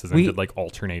separate places and did like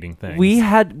alternating things. We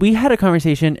had a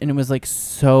conversation, and it was like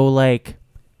so like,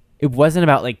 it wasn't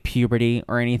about like puberty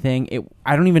or anything.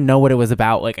 I don't even know what it was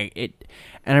about. Like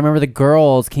and I remember the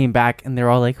girls came back and they were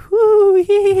all like, whoo,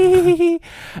 hee, hee.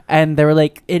 And they were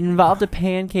like, it involved a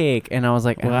pancake. And I was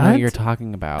like, I don't know what you're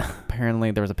talking about.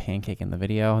 Apparently there was a pancake in the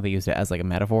video. They used it as like a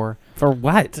metaphor. For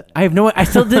what? I have no, I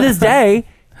still to this day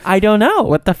I don't know.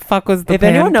 What the fuck was the If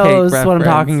anyone pancake knows what I'm reference?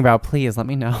 talking about, please let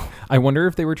me know. I wonder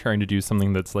if they were trying to do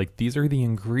something that's like, these are the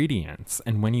ingredients,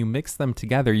 and when you mix them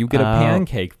together, you get a Oh.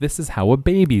 pancake. This is how a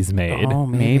baby's made. Oh,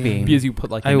 Maybe. Because you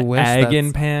put like I an wish egg in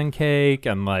that's- pancake,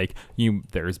 and like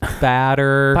there's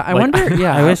batter. But I Like, wonder,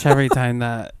 yeah. I wish every time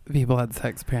that people had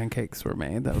sex, pancakes were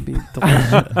made. That would be delicious.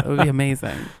 That would be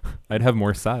amazing. I'd have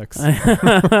more sex.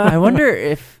 I wonder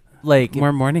if like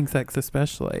More morning sex,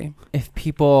 especially. if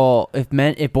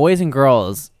boys and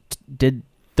girls did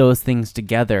those things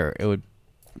together, it would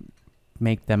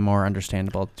make them more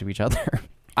understandable to each other.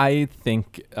 I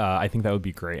think that would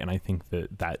be great, and I think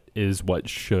that is what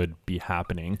should be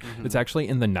happening. It's actually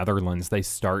in the Netherlands. They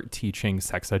start teaching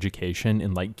sex education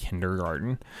in like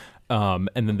kindergarten, and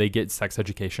then they get sex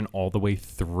education all the way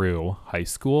through high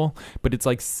school. But it's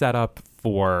like set up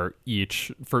for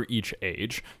each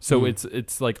age, so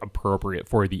it's like appropriate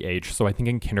for the age. So I think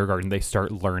in kindergarten they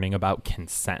start learning about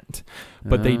consent,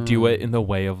 but they do it in the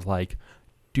way of like,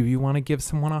 do you want to give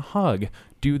someone a hug?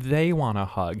 Do they want a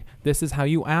hug? This is how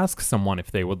you ask someone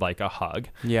if they would like a hug.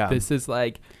 Yeah. This is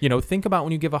like, think about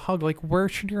when you give a hug, like, where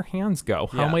should your hands go?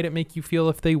 How Yeah. might it make you feel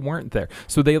if they weren't there?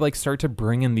 So they like start to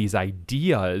bring in these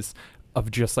ideas of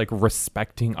just like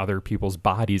respecting other people's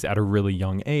bodies at a really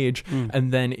young age.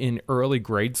 And then in early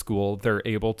grade school, they're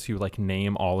able to like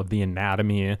name all of the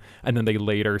anatomy. And then they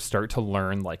later start to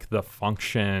learn like the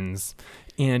functions.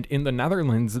 And in the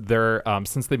Netherlands, they're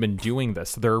since they've been doing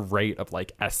this, their rate of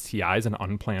like STIs and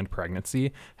unplanned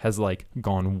pregnancy has like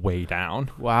gone way down.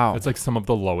 Wow. It's like some of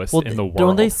the lowest Well, in the world.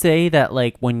 don't they say that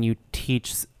like when you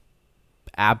teach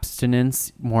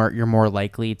abstinence, you're more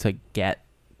likely to get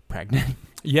pregnant?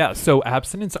 Yeah, so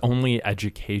abstinence only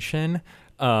education.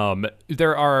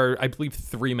 There are, I believe,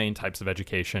 3 main types of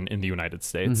education in the United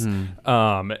States.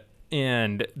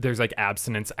 And there's like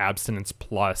abstinence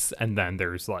plus, and then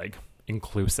there's like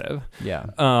inclusive. Yeah.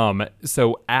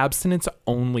 So abstinence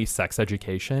only sex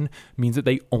education means that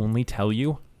they only tell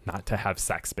you not to have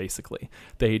sex, basically.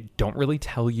 They don't really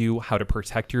tell you how to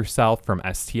protect yourself from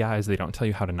STIs. They don't tell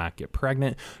you how to not get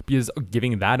pregnant, because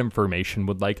giving that information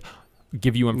would like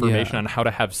give you information on how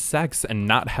to have sex and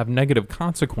not have negative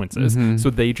consequences. So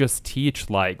they just teach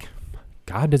like,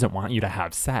 God doesn't want you to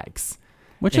have sex.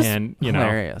 Which is And,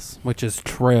 hilarious. Which is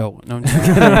true. No, I'm just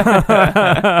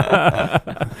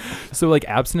kidding. So like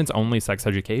abstinence only sex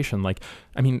education, like,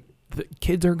 I mean, the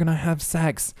kids are gonna have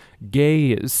sex,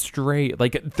 gay, straight,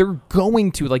 like they're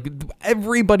going to, like,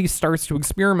 everybody starts to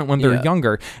experiment when they're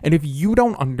younger. And if you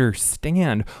don't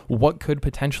understand what could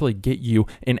potentially get you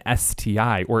an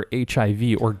STI or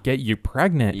HIV or get you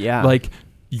pregnant, like,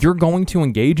 you're going to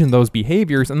engage in those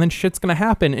behaviors, and then shit's gonna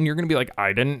happen, and you're gonna be like,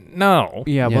 I didn't know.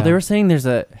 Yeah, well, they were saying there's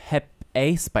a Hep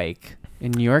A spike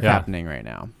in New York happening right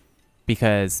now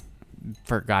because,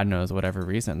 for God knows whatever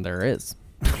reason, there is.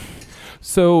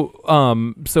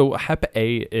 So Hep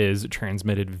A is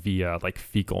transmitted via like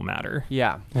fecal matter.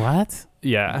 Yeah. What?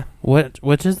 Yeah.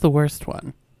 Which is the worst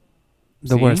one?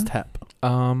 The See? worst hep.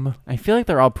 I feel like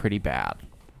they're all pretty bad.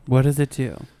 What does it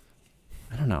do?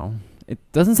 I don't know. It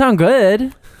doesn't sound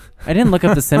good. I didn't look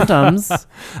up the symptoms.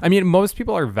 I mean, most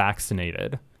people are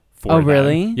vaccinated. Oh,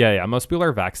 really? Yeah. Most people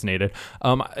are vaccinated.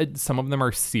 Some of them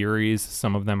are series.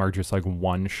 Some of them are just like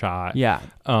one shot. Yeah.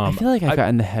 I feel like I've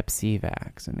gotten the Hep C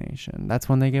vaccination. That's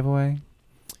one they give away.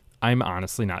 I'm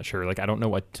honestly not sure. Like, I don't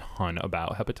know a ton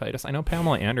about hepatitis. I know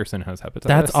Pamela Anderson has hepatitis.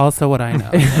 That's also what I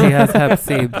know. She has Hep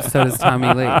C. So does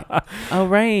Tommy Lee. Oh,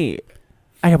 right.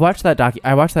 I watched that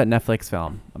Netflix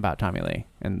film about Tommy Lee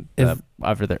and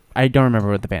I don't remember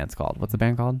what the band's called. What's the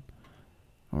band called?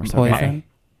 We're so Poison. gay.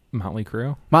 Motley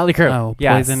Crue. Motley Crue. Oh,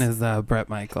 Yes. Poison is Brett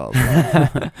Michaels. No,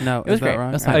 It was is that great.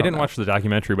 wrong? That's I fine. didn't watch the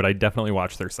documentary, but I definitely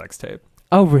watched their sex tape.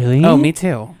 Oh, really? Oh, me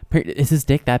too. Is his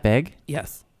dick that big?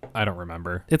 Yes. I don't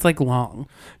remember. It's like long.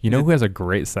 You know who has a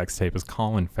great sex tape is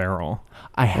Colin Farrell.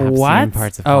 I have seen What?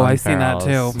 parts of Oh, Colin I've seen that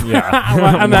Farrell's. too. Yeah.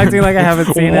 I'm acting like I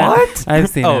haven't seen it. I've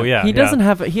seen it. Oh, yeah. He doesn't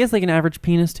have. He has like an average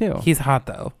penis too. He's hot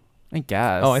though. I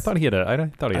guess. Oh, I thought he had a. I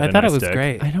thought he had I a thought nice it was dick.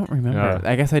 great. I don't remember. Yeah.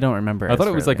 I guess I don't remember. I thought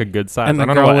it was like a really. good size. And the I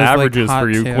don't know girl what was, like, average is hot, for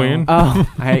you, too. Queen. Oh,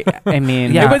 I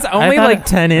mean. Yeah. It was only I thought like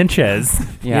 10 inches.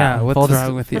 Yeah, what's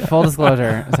wrong with you? Full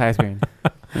disclosure, it's high screen.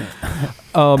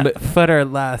 Foot or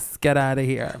less. Get out of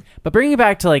here. But bringing it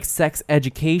back to like sex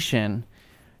education,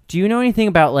 do you know anything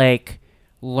about like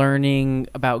learning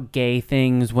about gay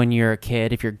things when you're a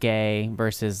kid, if you're gay,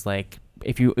 versus like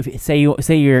if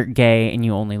say you're gay and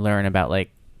you only learn about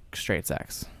like straight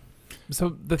sex? So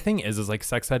the thing is like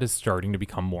sex ed is starting to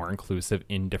become more inclusive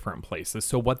in different places.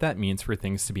 So what that means for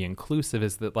things to be inclusive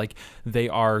is that like they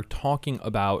are talking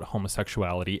about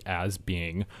homosexuality as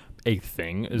being a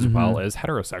thing as well as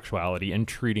heterosexuality, and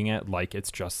treating it like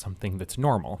it's just something that's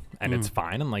normal and it's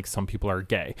fine, and like some people are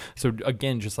gay. So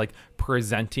again, just like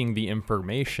presenting the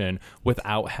information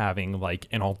without having like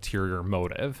an ulterior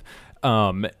motive.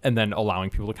 And then allowing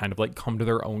people to kind of like come to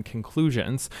their own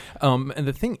conclusions. And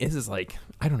the thing is like,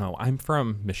 I don't know, I'm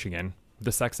from Michigan.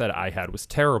 The sex ed I had was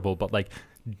terrible, but like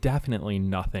definitely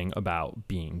nothing about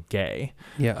being gay.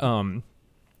 Yeah.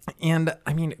 And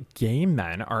I mean, gay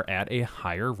men are at a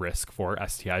higher risk for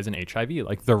STIs and HIV.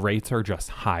 Like the rates are just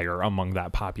higher among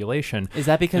that population. Is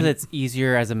that because it's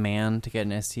easier as a man to get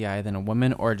an STI than a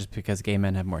woman, or just because gay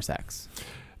men have more sex?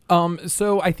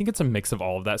 So I think it's a mix of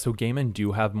all of that. So gay men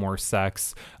do have more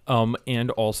sex, and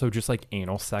also just like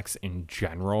anal sex in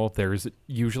general. There's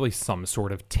usually some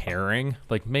sort of tearing,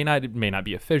 like may not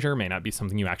be a fissure, may not be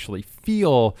something you actually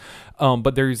feel,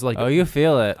 but there's like, Oh, you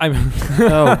feel it. I'm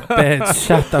Oh, bitch,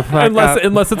 shut the fuck up.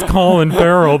 unless it's Colin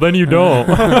Farrell, then you don't.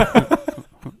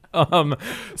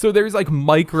 So there's like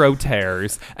micro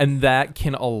tears, and that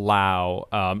can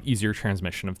allow easier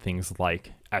transmission of things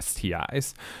like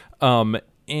STIs.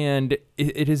 And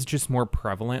it is just more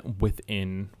prevalent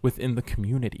within the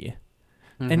community.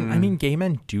 And I mean, gay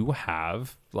men do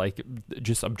have, like,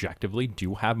 just objectively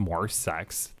do have more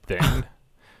sex than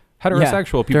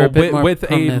heterosexual They're a people bit more with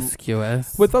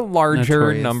promiscuous. a larger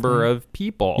notoriously. number of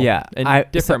people. Yeah,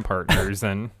 and different partners.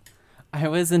 And I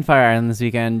was in Fire Island this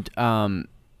weekend,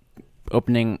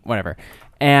 opening whatever,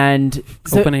 and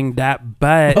opening that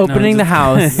butt. No, opening the just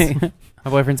house, kidding.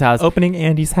 my boyfriend's house. opening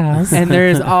Andy's house. And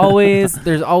there's always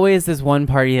this one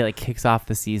party that like kicks off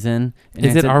the season. And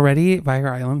Is it's it already Fire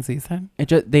Island season?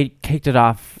 they kicked it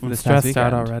off I'm this past stressed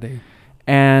out weekend. already.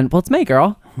 And well, it's May,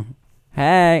 girl.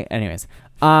 Hey. Anyways,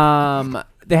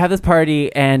 they have this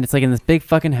party, and it's like in this big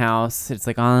fucking house. It's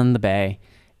like on the bay,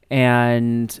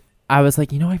 and I was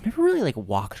like, I've never really like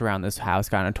walked around this house,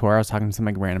 gotten a tour. I was talking to some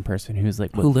like random person who's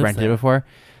like Who lives rented it there? before,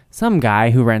 some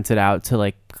guy who rents it out to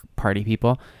like party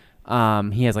people.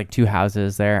 He has like 2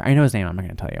 houses there. I know his name. I'm not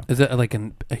gonna tell you. Is it like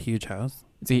a huge house?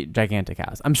 It's a gigantic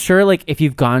house. I'm sure like if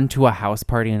you've gone to a house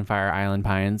party in Fire Island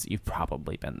Pines, you've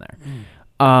probably been there.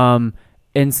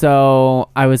 And so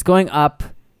I was going up,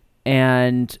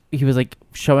 and he was like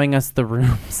showing us the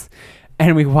rooms,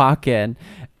 and we walk in,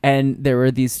 and there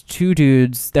were these 2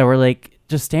 dudes that were like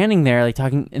just standing there like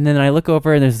talking, and then I look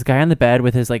over, and there's this guy on the bed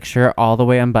with his like shirt all the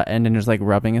way unbuttoned and just like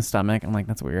rubbing his stomach. I'm like,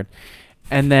 that's weird.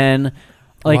 And then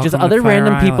like just Welcome to other Fire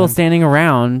random people Island. standing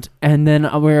around, and then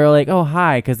we were like, oh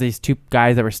hi, because these 2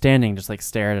 guys that were standing just like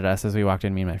stared at us as we walked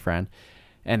in, me and my friend,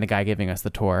 and the guy giving us the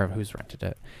tour of who's rented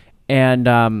it.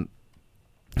 And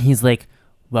he's like,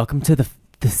 welcome to the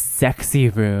sexy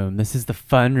room, this is the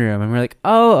fun room. And we're like,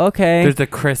 oh, okay. There's a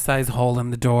Chris-sized hole in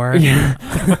the door. Yeah.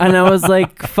 And I was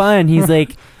like, fun. He's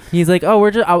like, oh,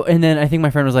 we're just and then I think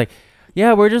my friend was like,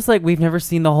 yeah, we're just like, we've never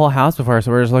seen the whole house before,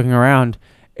 so we're just looking around.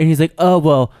 And he's like, oh,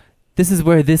 well, this is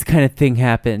where this kind of thing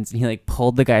happens. And he like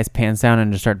pulled the guy's pants down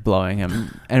and just started blowing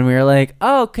him. And we were like,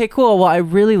 oh, okay, cool. Well, I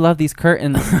really love these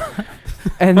curtains.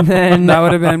 And then That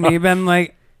would have been me been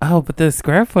like, oh, but the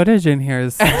square footage in here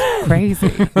is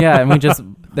crazy. yeah, and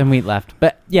then we left.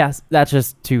 But yes, that's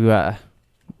just to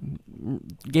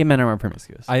gay men are more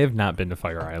promiscuous. I have not been to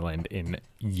Fire Island in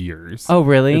years. Oh,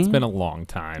 really? It's been a long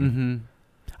time. Mm-hmm.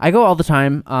 I go all the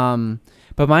time,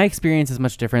 but my experience is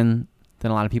much different than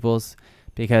a lot of people's,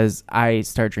 because I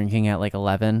start drinking at like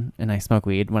 11 and I smoke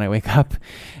weed when I wake up,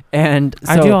 and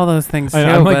so, I do all those things too.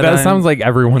 I'm like, but that I'm- sounds like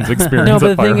everyone's experience. no,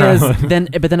 but at the thing Fire is, Island.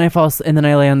 then I fall and then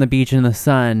I lay on the beach in the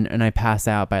sun and I pass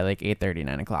out by like 8:30,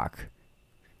 9 o'clock,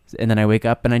 and then I wake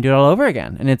up and I do it all over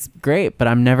again, and it's great. But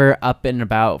I'm never up and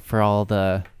about for all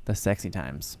the sexy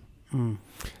times.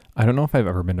 I don't know if I've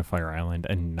ever been to Fire Island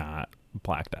and not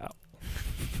blacked out.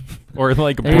 Or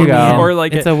like, There you go. or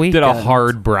like It's a did a weekend.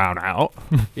 hard brown out.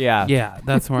 Yeah, Yeah,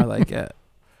 that's more like it.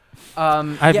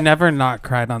 I've I've never not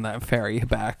cried on that ferry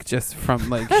back just from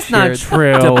like That's sheer not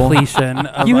true. depletion.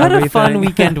 Of You had a fun everything.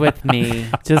 weekend with me.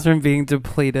 just from being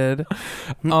depleted.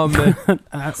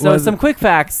 So some quick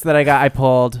facts that I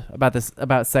pulled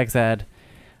about sex ed.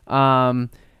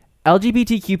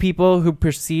 LGBTQ people who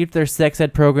perceived their sex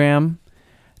ed program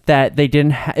that they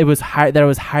didn't it was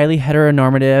highly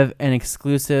heteronormative and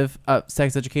exclusive of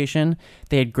sex education,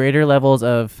 they had greater levels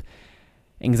of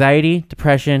anxiety,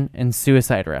 depression, and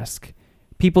suicide risk.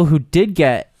 People who did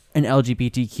get an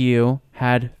LGBTQ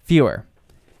had fewer.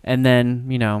 And then,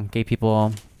 gay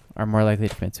people are more likely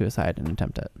to commit suicide and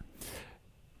attempt it.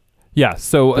 Yeah.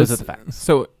 So Those are the facts.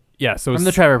 So yeah. So From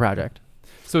the Trevor Project.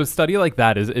 So a study like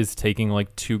that is taking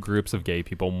like two groups of gay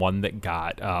people, one that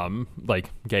got like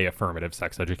gay affirmative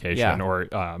sex education or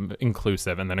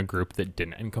inclusive, and then a group that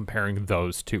didn't, and comparing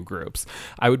those two groups.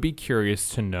 I would be curious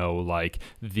to know like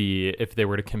if they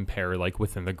were to compare like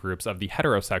within the groups of the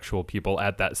heterosexual people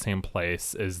at that same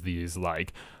place as these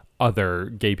like other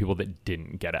gay people that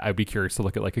didn't get it. I'd be curious to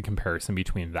look at like a comparison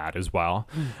between that as well.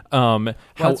 Well,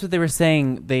 that's what they were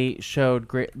saying. They showed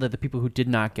that the people who did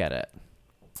not get it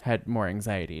had more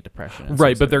anxiety, depression. And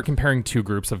right, but they're comparing two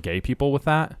groups of gay people with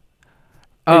that.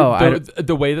 Oh,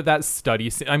 the way that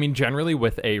study, I mean, generally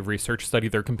with a research study,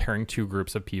 they're comparing two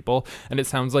groups of people. And it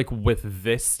sounds like with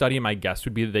this study, my guess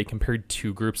would be that they compared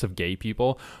two groups of gay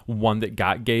people, one that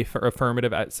got gay for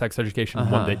affirmative sex education,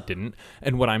 one that didn't.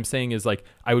 And what I'm saying is like,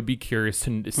 I would be curious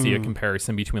to see a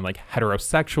comparison between like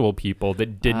heterosexual people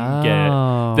that didn't get,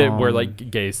 that where like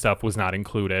gay stuff was not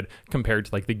included compared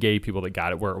to like the gay people that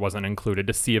got it where it wasn't included,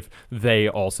 to see if they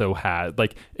also had,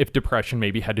 like if depression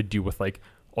maybe had to do with like,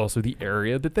 also the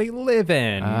area that they live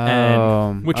in,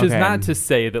 and which is not to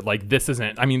say that like this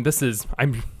isn't, I mean, this is,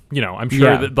 I'm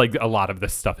sure that like a lot of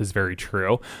this stuff is very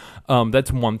true. That's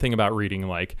one thing about reading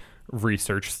like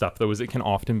research stuff though, is it can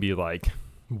often be like,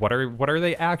 what are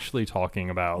they actually talking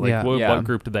about? Like what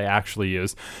group did they actually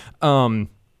use?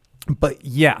 But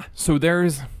yeah, so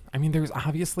there's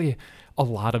obviously a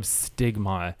lot of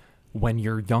stigma when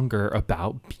you're younger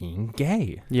about being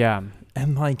gay. Yeah.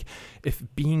 And like, if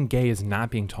being gay is not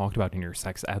being talked about in your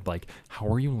sex ed, like, how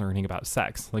are you learning about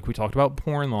sex? Like, we talked about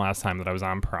porn the last time that I was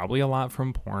on, probably a lot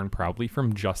from porn, probably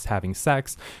from just having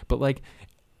sex. But like,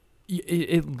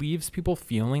 it leaves people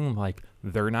feeling like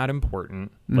they're not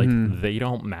important, like they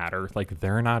don't matter, like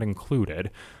they're not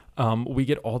included. We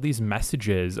get all these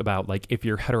messages about like, if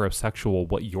you're heterosexual,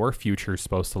 what your future is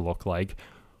supposed to look like.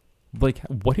 Like,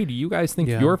 what did you guys think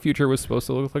your future was supposed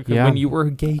to look like when you were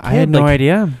a gay kid? I had no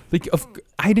idea. Like,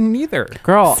 I didn't either.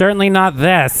 Girl. Certainly not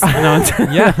this. No,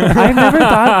 Yeah. I never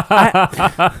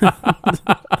thought.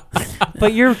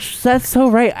 But that's so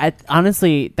right.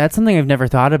 Honestly, that's something I've never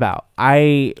thought about.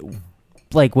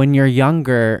 Like, when you're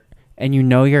younger and you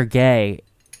know you're gay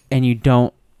and you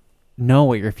don't know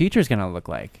what your future is going to look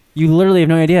like. You literally have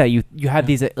no idea. You have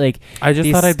these, like, I just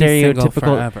these thought I'd be single stereotypical-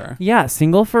 forever. Yeah,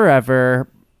 single forever.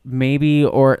 Maybe,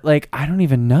 or like, I don't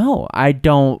even know. I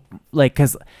don't like,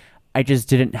 because I just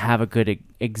didn't have a good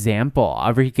example.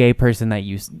 Every gay person that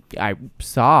I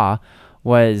saw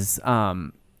was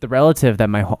the relative that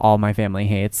all my family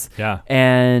hates. Yeah.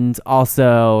 And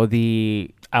also the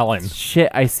Ellen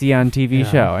shit I see on TV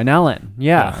show, and Ellen.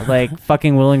 Yeah. Like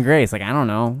fucking Will and Grace. Like, I don't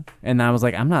know. And I was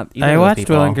like, I'm not either I of those watched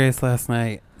people. Will and Grace last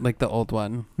night, like the old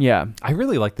one. Yeah. I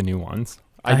really like the new ones.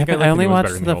 I think haven't- I like only the new ones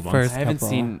watched better than the old ones. first I haven't couple.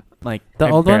 seen, like, The I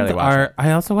old barely ones watched are. it.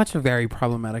 I also watched a very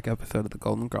problematic episode of the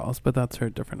Golden Girls, but that's for a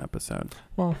different episode.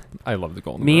 Well, I love the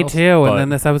Golden Me Girls, too. but- And then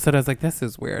this episode, I was like, this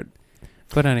is weird.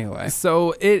 But anyway,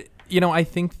 So I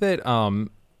think that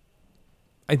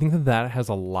that has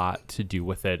a lot to do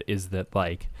with it, is that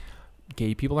like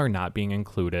gay people are not being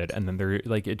included, and then they're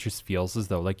like, it just feels as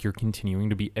though like you're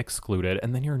continuing to be excluded,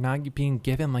 and then you're not being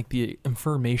given like the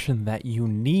information that you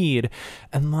need.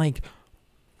 And like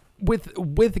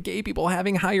with gay people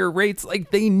having higher rates, like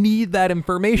they need that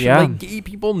information. Yeah. Like gay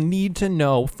people need to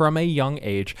know from a young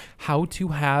age how to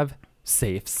have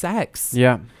safe sex.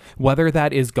 Yeah. Whether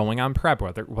that is going on PrEP,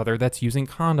 whether that's using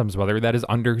condoms, whether that is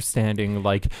understanding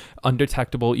like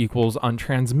undetectable equals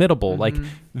untransmittable, like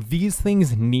these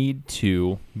things need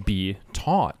to be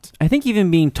taught. I think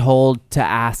even being told to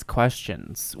ask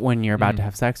questions when you're about to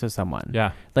have sex with someone.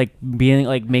 Yeah. Like being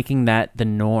like making that the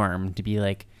norm, to be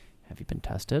like, have you been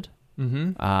tested?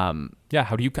 Yeah.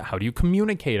 How do you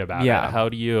communicate about Yeah. it? How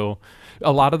do you?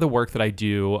 A lot of the work that I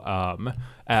do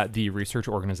at the research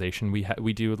organization,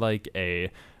 we do like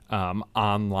a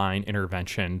online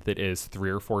intervention that is 3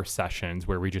 or 4 sessions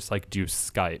where we just like do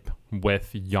Skype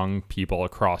with young people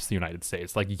across the United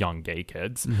States, like young gay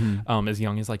kids, as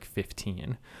young as like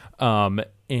 15.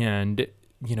 And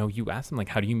you ask them like,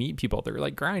 how do you meet people? They're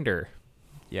like Grindr.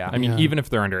 Yeah. I mean, even if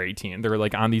they're under 18, they're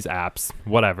like on these apps,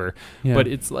 whatever. Yeah. But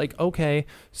it's like, okay,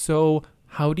 so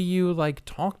how do you like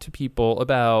talk to people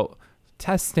about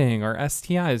testing or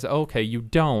STIs? Okay, you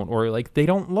don't, or like they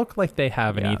don't look like they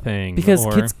have anything, because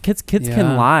or, kids Yeah.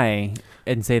 can lie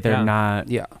and say they're Yeah. not.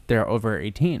 yeah. They're over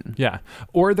 18. yeah,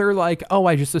 or they're like, oh,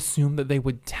 I just assumed that they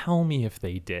would tell me if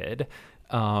they did,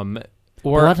 But a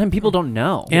or lot of time people don't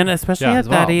know. And especially Yeah, at as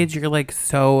that well. age, you're like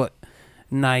so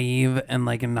naive and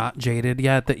like not jaded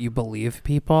yet that you believe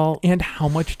people. And how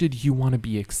much did you want to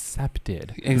be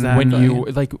accepted? Exactly. When you,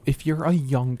 like, if you're a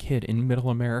young kid in middle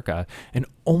America and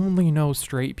only know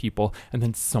straight people, and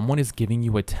then someone is giving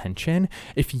you attention,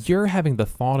 if you're having the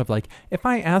thought of, like, if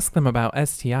I ask them about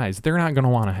STIs, they're not going to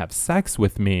want to have sex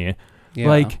with me, Yeah.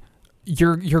 like,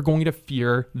 you're going to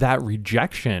fear that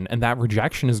rejection, and that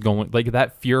rejection is going, like,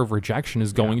 that fear of rejection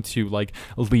is going to, like,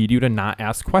 lead you to not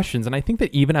ask questions. And I think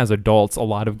that even as adults, a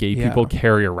lot of gay people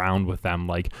carry around with them,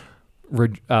 like,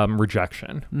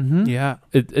 rejection. Mm-hmm. Yeah.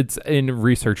 It's in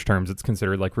research terms, it's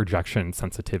considered like rejection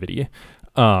sensitivity.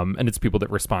 And it's people that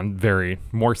respond very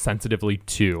more sensitively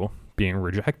to being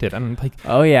rejected. And like,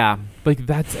 Oh yeah. like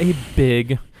that's a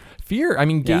big fear. I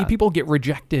mean, gay Yeah. people get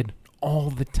rejected all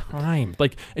the time.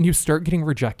 Like, and you start getting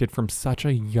rejected from such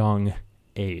a young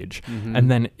age. Mm-hmm. And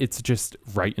then it's just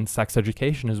right in sex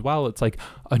education as well. It's like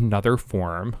another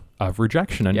form of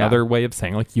rejection, another way of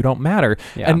saying, like, you don't matter.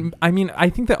 Yeah. And I mean, I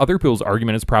think that other people's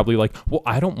argument is probably like, well,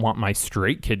 I don't want my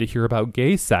straight kid to hear about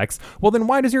gay sex. Well, then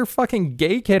why does your fucking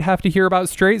gay kid have to hear about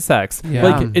straight sex? Yeah.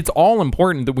 Like, it's all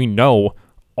important that we know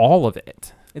all of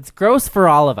it. It's gross for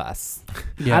all of us.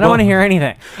 Yeah. I don't want to hear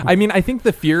anything. I mean, I think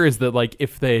the fear is that, like,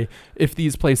 if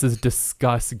these places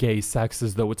discuss gay sex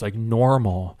as though it's like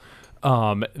normal,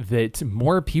 that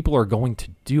more people are going to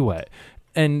do it.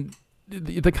 And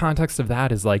the context of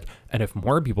that is like, and if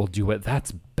more people do it,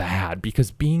 that's bad because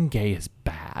being gay is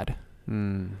bad. Yeah. I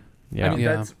mean, Yeah.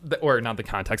 that's or not the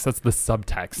context, that's the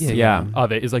subtext Yeah.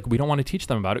 of it is like, we don't want to teach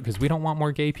them about it because we don't want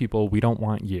more gay people. We don't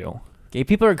want you. Gay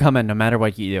people are coming no matter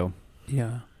what you do.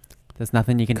 Yeah. There's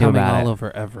nothing you can do Coming about all it.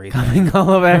 over everything. Coming all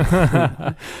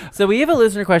over. So we have a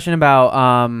listener question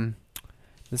about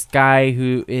this guy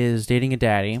who is dating a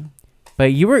daddy.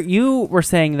 But you were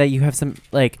saying that you have some,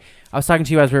 like, I was talking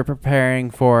to you as we were preparing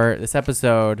for this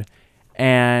episode,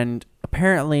 and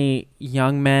apparently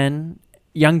young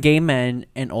gay men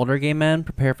and older gay men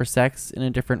prepare for sex in a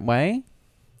different way.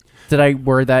 Did I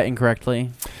word that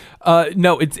incorrectly?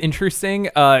 No, it's interesting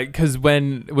because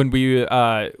when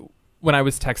I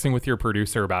was texting with your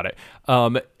producer about it,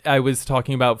 I was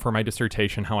talking about for my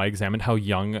dissertation how I examined how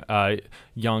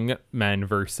young men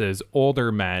versus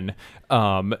older men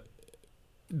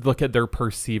look at their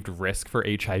perceived risk for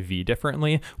HIV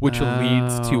differently, which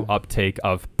leads to uptake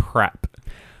of PrEP.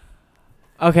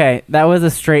 Okay, that was a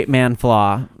straight man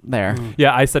flaw there.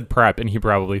 Yeah, I said PrEP, and he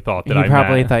probably thought that He I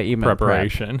probably meant thought you meant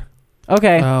preparation.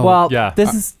 Okay, Oh. well, Yeah.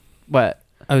 this is what?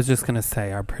 I was just going to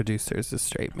say our producer's a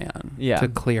straight man. Yeah. To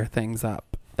clear things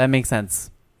up. That makes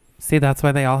sense. See, that's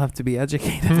why they all have to be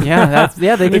educated. Yeah,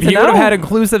 they need If to he know. would have had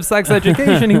inclusive sex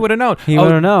education, he would have known. He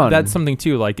would've known. That's something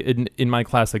too. Like in my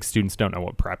class, like students don't know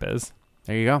what PrEP is.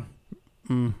 There you go.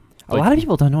 Mm. A lot of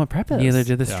people don't know what PrEP is. Neither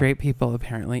do the Yeah. straight people,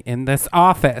 apparently, in this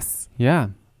office. Yeah.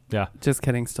 Yeah. Just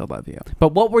kidding. Still love you. But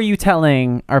what were you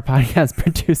telling our podcast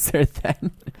producer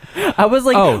then? I was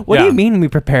like, Oh, what do yeah. you mean we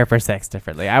prepare for sex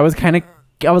differently? I was like,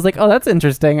 oh, that's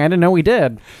interesting. I didn't know we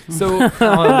did. So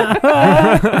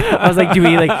I was like,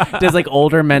 does like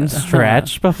older men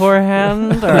stretch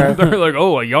beforehand? Or? they're like,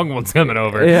 oh, a young one's coming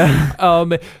over. Yeah.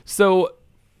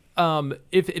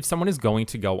 If someone is going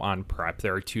to go on PrEP,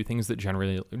 there are two things that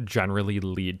generally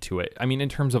lead to it. I mean, in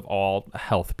terms of all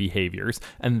health behaviors,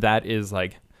 and that is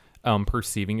like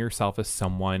perceiving yourself as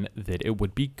someone that it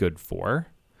would be good for,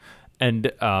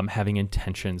 and having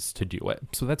intentions to do it.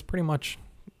 So that's pretty much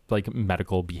like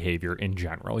medical behavior in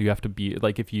general. You have to be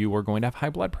like, if you were going to have high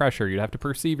blood pressure, you'd have to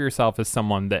perceive yourself as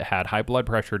someone that had high blood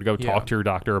pressure to go talk to your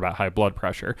doctor about high blood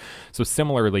pressure. So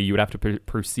similarly, you would have to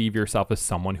perceive yourself as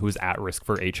someone who is at risk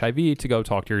for HIV to go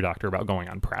talk to your doctor about going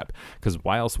on PrEP. Because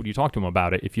why else would you talk to him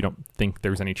about it if you don't think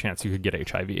there's any chance you could get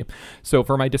HIV? So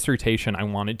for my dissertation, I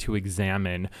wanted to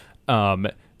examine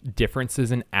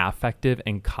differences in affective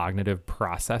and cognitive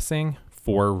processing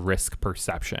for risk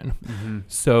perception.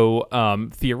 So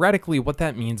theoretically, what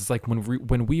that means is like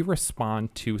when we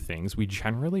respond to things, we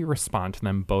generally respond to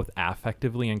them both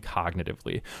affectively and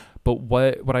cognitively. But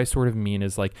what I sort of mean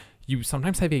is like you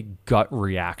sometimes have a gut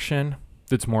reaction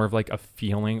that's more of like a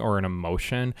feeling or an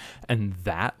emotion, and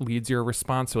that leads your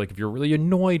response. So like if you're really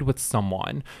annoyed with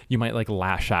someone, you might like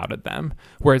lash out at them.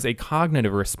 Whereas a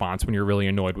cognitive response when you're really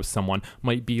annoyed with someone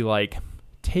might be like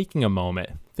taking a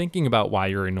moment, thinking about why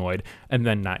you're annoyed, and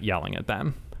then not yelling at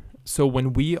them. So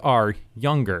when we are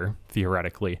younger,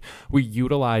 theoretically, we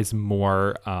utilize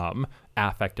more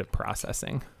affective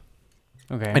processing.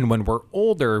 Okay. And when we're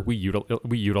older, we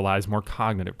utilize more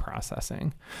cognitive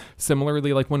processing.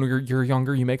 Similarly, like when you're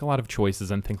younger, you make a lot of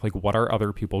choices and think like, what are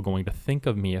other people going to think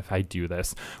of me if I do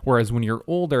this? Whereas when you're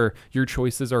older, your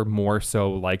choices are more so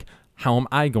like, how am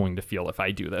I going to feel if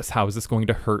I do this? How is this going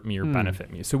to hurt me or benefit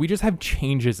me? So we just have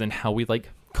changes in how we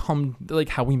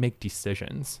how we make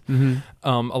decisions.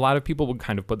 A lot of people would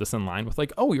kind of put this in line with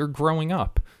like, oh, you're growing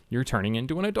up, you're turning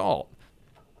into an adult.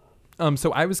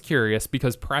 So I was curious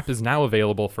because PrEP is now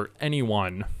available for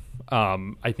anyone.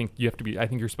 I think you're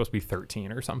supposed to be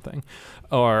 13 or something,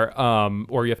 or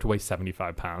you have to weigh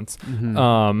 75 pounds.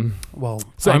 Well,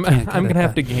 So I I'm can't going get to it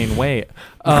have to then. gain weight.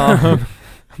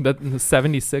 That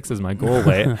 76 is my goal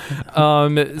weight.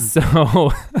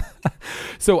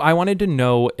 So I wanted to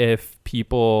know if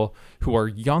people who are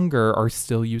younger are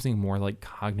still using more like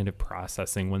cognitive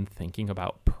processing when thinking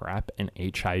about PrEP and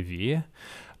HIV,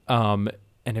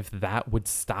 and if that would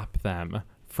stop them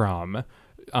from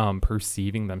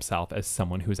perceiving themselves as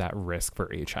someone who's at risk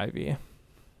for HIV.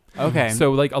 Okay.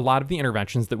 So like a lot of the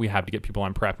interventions that we have to get people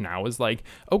on PrEP now is like,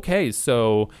 okay,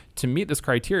 so to meet this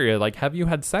criteria, like, have you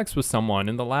had sex with someone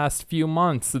in the last few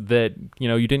months that, you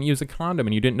know, you didn't use a condom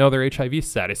and you didn't know their HIV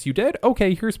status? You did?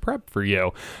 Okay, here's PrEP for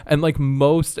you. And like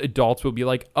most adults will be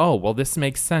like, oh, well, this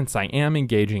makes sense. I am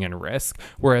engaging in risk.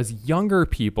 Whereas younger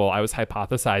people, I was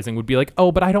hypothesizing, would be like,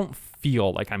 oh, but I don't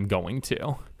feel like I'm going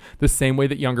to. The same way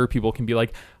that younger people can be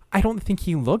like, I don't think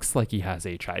he looks like he has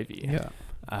HIV. Yeah.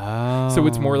 Oh, So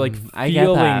it's more like I get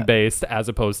feeling that. based as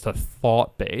opposed to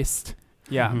thought based.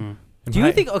 Yeah. Mhm. Do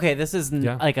you think? Okay, this is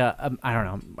Yeah. like I don't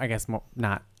know. I guess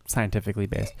not scientifically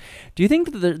based. Do you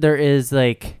think that there is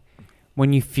like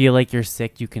when you feel like you're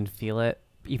sick, you can feel it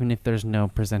even if there's no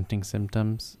presenting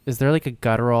symptoms? Is there like a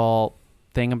guttural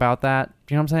thing about that?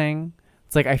 Do you know what I'm saying?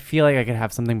 It's like I feel like I could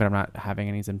have something, but I'm not having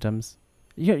any symptoms.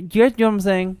 You guys know what I'm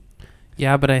saying?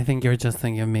 Yeah, but I think you're just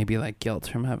thinking of maybe like guilt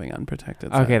from having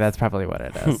unprotected sex. Okay, that's probably what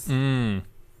it is. Mm.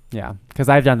 Yeah, because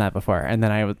I've done that before, and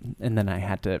then I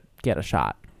had to get a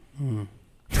shot, Mm.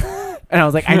 and I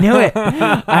was like, I knew it.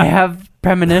 I have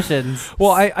premonitions.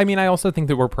 Well, I mean, I also think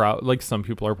that we're like some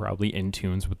people are probably in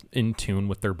tune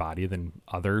with their body than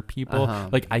other people. Uh-huh.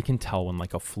 Like I can tell when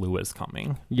like a flu is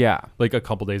coming. Yeah. Like a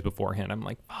couple days beforehand, I'm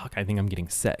like, fuck, I think I'm getting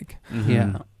sick.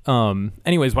 Yeah.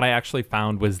 Anyways, what I actually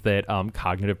found was that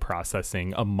cognitive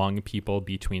processing among people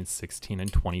between 16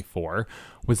 and 24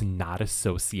 was not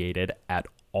associated at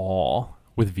all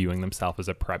with viewing themselves as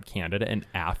a PrEP candidate, and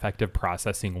affective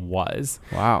processing was.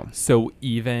 Wow. So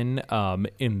even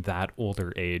in that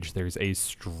older age, there's a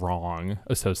strong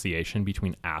association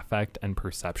between affect and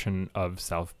perception of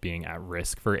self being at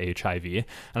risk for HIV.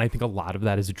 And I think a lot of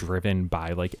that is driven by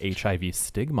like HIV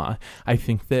stigma. I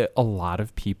think that a lot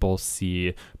of people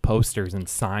see posters and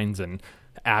signs and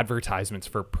advertisements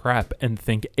for PrEP and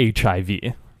think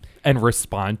HIV and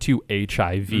respond to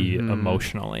HIV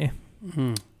emotionally.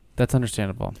 Mhm. That's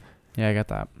understandable. Yeah, I got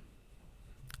that.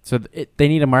 So they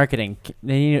need a marketing.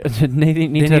 They need to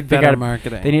figure better out.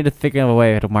 marketing. They need to figure out a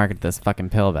way to market this fucking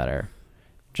pill better.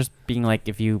 Just being like,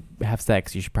 if you have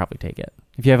sex, you should probably take it.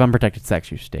 If you have unprotected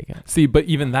sex, you should take it. See, but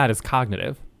even that is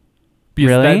cognitive. Because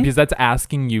Really? because that's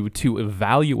asking you to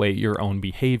evaluate your own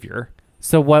behavior.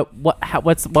 So what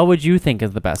would you think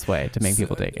is the best way to make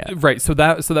people take it? Right. So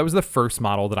that was the first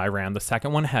model that I ran. The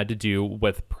second one had to do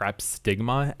with PrEP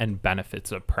stigma and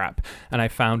benefits of PrEP. And I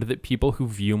found that people who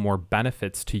view more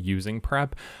benefits to using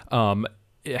PrEP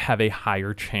have a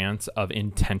higher chance of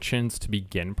intentions to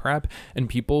begin PrEP, and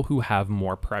people who have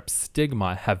more PrEP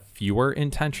stigma have fewer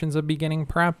intentions of beginning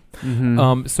PrEP.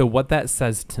 So what that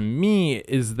says to me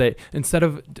is that instead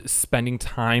of spending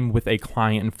time with a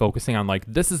client and focusing on like,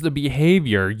 this is the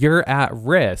behavior, you're at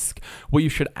risk, what you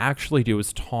should actually do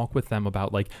is talk with them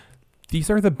about like, these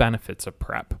are the benefits of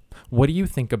PrEP. What do you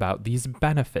think about these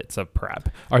benefits of PrEP?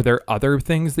 Are there other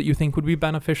things that you think would be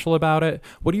beneficial about it?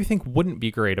 What do you think wouldn't be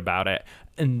great about it?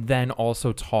 And then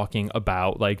also talking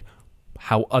about like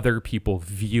how other people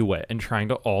view it and trying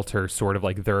to alter sort of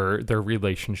like their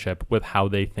relationship with how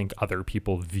they think other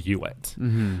people view it.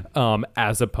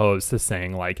 As opposed to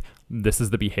saying like, this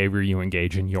is the behavior you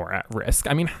engage in, you're at risk.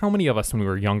 I mean, how many of us when we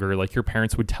were younger, like your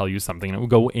parents would tell you something and it would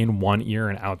go in one ear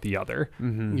and out the other?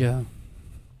 Yeah.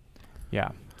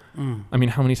 Yeah. Mm. I mean,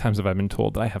 how many times have I been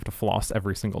told that I have to floss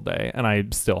every single day and I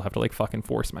still have to like fucking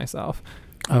force myself?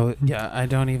 Oh yeah, I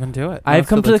don't even do it. I've most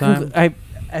come of to the the time.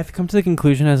 I've come to the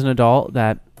conclusion as an adult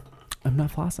that I'm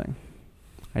not flossing.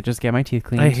 I just get my teeth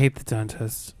cleaned. I hate the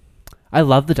dentist. I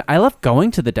love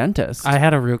going to the dentist. I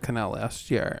had a root canal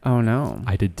last year, oh no.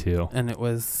 I did too. and it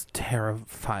was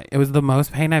terrifying. It was the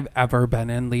most pain I've ever been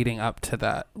in leading up to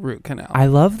that root canal. I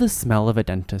love the smell of a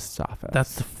dentist's office.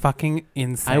 That's fucking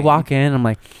insane. I walk in, I'm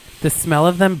like, The smell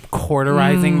of them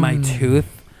cauterizing my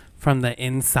tooth from the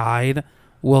inside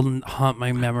will haunt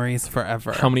my memories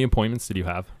forever. How many appointments did you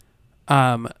have?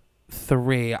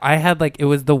 3. I had like, it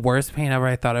was the worst pain ever.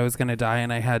 I thought I was going to die,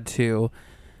 and I had to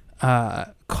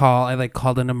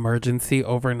called an emergency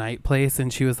overnight place,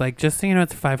 and she was like, just so you know,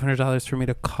 it's $500 for me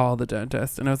to call the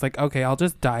dentist. And I was like, okay, I'll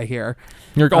just die here.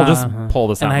 I'll just pull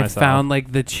this out and I myself. found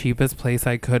like the cheapest place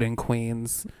I could in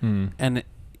Queens, Mm. and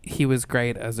he was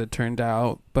great, as it turned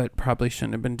out, but probably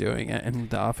shouldn't have been doing it in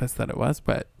the office that it was.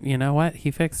 But you know what? He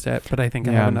fixed it. But I think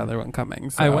I have another one coming.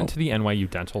 So. I went to the NYU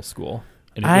dental school.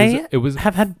 And I was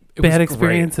have had it was bad great.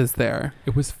 experiences there.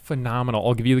 It was phenomenal.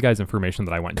 I'll give you the guy's information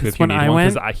that I went to 'Cause if you when need I one,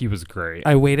 went, because he was great.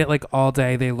 I waited like all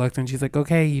day. They looked, and she's like,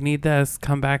 okay, you need this.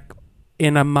 Come back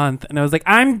in a month. And I was like,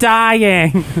 I'm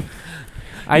dying.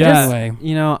 I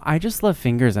Anyway. I just love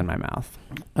fingers in my mouth.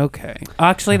 Okay.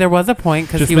 Actually, there was a point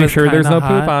because Just he make was sure there's no kinda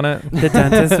poop hot. on it. The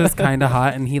dentist was kind of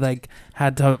hot, and he like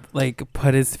had to like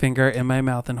put his finger in my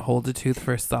mouth and hold a tooth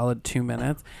for a solid 2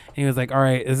 minutes. And he was like, all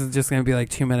right, this is just going to be like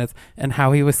 2 minutes. And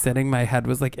how he was sitting, my head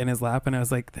was like in his lap, and I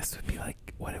was like, this would be like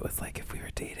what it was like if we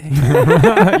were dating.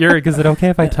 Yurik, is it okay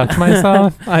if I touch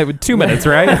myself? I would 2 minutes,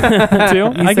 right? 2? You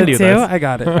I can said do 2? this. I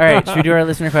got it. All right, should we do our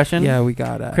listener question? Yeah, we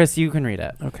got it. Chris, you can read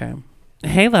it. Okay.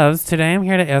 Hey, loves. Today I'm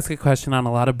here to ask a question on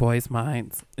a lot of boys'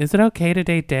 minds. Is it okay to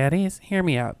date daddies? Hear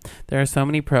me out. There are so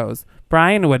many pros.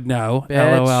 Brian would know.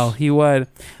 Bitch. LOL. He would.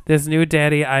 This new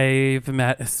daddy I've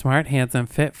met is smart, handsome,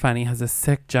 fit, funny, has a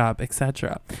sick job,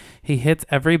 etc. He hits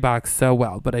every box so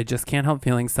well, but I just can't help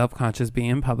feeling self-conscious being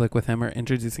in public with him or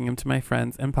introducing him to my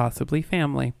friends and possibly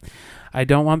family. I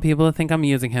don't want people to think I'm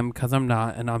using him because I'm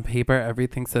not, and on paper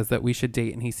everything says that we should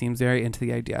date, and he seems very into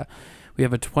the idea. We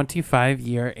have a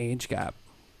 25-year age gap.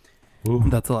 Ooh.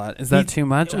 That's a lot. Is that too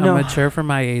much? no. I'm mature for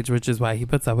my age, which is why he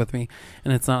puts up with me.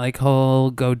 And it's not like he'll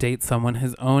go date someone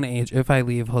his own age. If I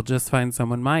leave, he'll just find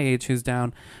someone my age who's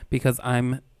down because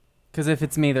I'm... Because if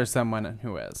it's me, there's someone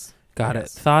who is. Got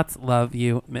Yes. it. Thoughts, love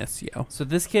you, miss you. So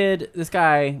this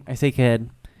guy, I say kid,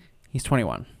 he's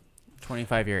 21.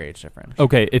 25-year age difference.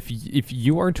 Okay, if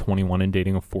you are 21 and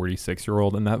dating a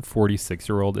 46-year-old, and that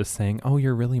 46-year-old is saying, "Oh,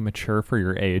 you're really mature for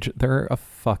your age," they're a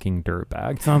fucking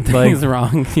dirtbag. Something's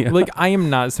wrong. Yeah. Like, I am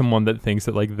not someone that thinks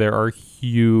that like there are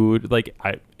huge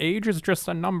age is just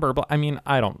a number. But I mean,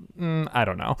 I don't know.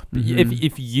 Mm-hmm.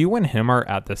 If you and him are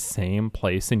at the same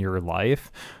place in your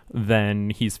life,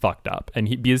 then he's fucked up. And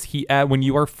when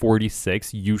you are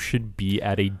 46, you should be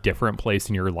at a different place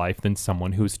in your life than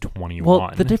someone who's 21.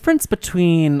 Well, the difference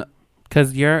between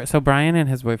Because Brian and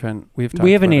his boyfriend, we have an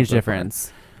about age it before.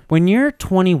 difference. When you're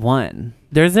 21,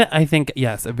 There's I think,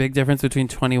 yes, a big difference between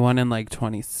 21 and like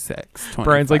 26, 25.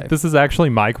 Brian's like, this is actually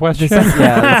my question.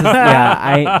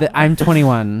 I'm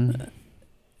 21,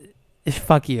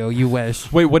 Fuck you. You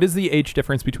wish. Wait, what is the age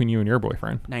difference between you and your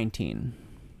boyfriend?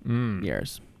 19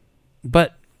 years.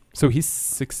 But So he's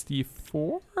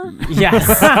 64? Yes.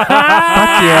 Fuck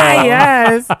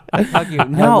yes. Fuck you. love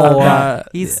No. that.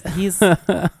 He's That's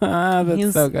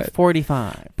he's so good.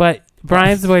 45. But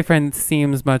Brian's boyfriend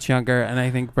seems much younger, and I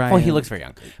think Brian... Well, he looks very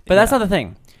young. But that's not the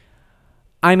thing.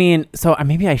 I mean, so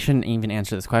maybe I shouldn't even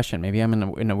answer this question. Maybe I'm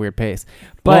in a weird pace.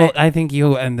 But Well, I think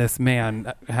you and this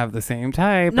man have the same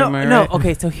type. no, am I no. right?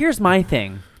 Okay, so here's my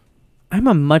thing. I'm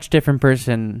a much different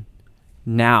person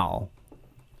now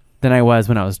than I was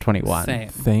when I was 21. Same.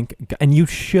 Thank God. And you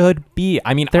should be.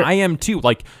 I mean, There- I am too.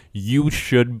 Like, you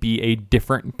should be a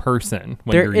different person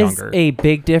when There you're is younger. a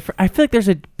big difference. I feel like there's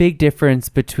a big difference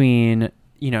between,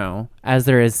 as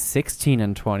there is 16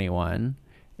 and 21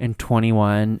 and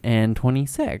 21 and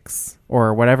 26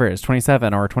 or whatever it is,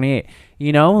 27 or 28.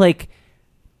 Like,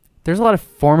 there's a lot of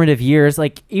formative years,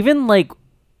 like even like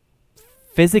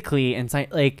physically and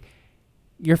like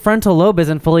your frontal lobe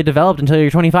isn't fully developed until you're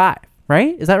 25,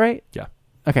 right? Is that right? Yeah.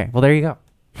 Okay, well there you go.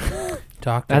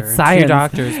 Doctor. That's science. Two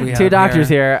doctors we have Two doctors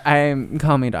here.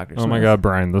 Call me Dr. Oh my Smith. God,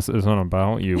 Brian, this isn't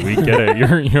about you. We get it. You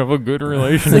have a good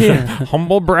relationship.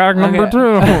 Humble brag number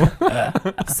two.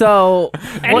 So,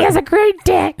 and he has a great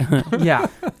dick. Yeah.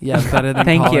 Yeah, better than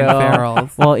Thank Colin you.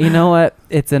 Farrell's. Well, you know what?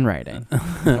 It's in writing.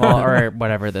 Or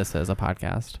whatever this is, a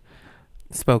podcast.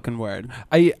 Spoken word.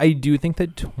 I do think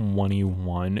that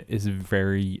 21 is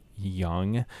very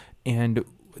young. And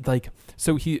like,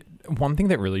 so one thing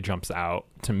that really jumps out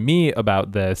to me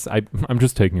about this, I'm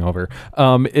just taking over,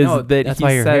 is No, that that's he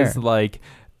why you're says here. like,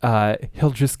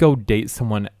 he'll just go date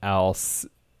someone else,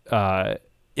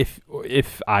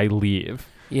 if I leave.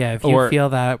 Yeah, if you feel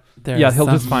that there's Yeah, he'll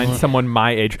just some- find someone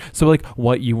my age. So like,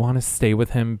 what, you want to stay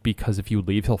with him because if you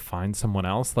leave, he'll find someone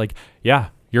else? Like, yeah,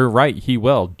 you're right. He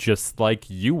will, just like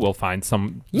you will find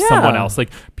someone else.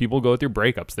 Like, people go through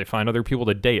breakups. They find other people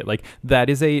to date. Like, that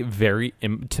is a very,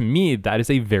 to me, that is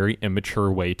a very immature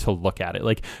way to look at it.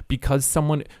 Like, because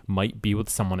someone might be with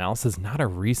someone else is not a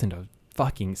reason to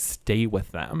fucking stay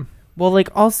with them. Well, like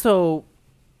also,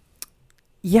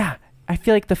 yeah, I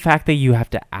feel like the fact that you have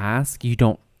to ask, you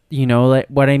don't, like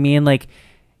what I mean? Like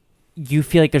you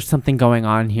feel like there's something going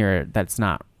on here that's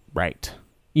not right.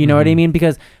 You know what I mean?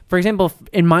 Because, for example,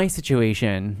 in my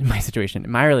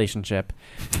relationship,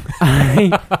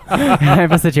 I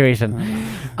have a situation.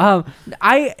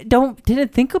 I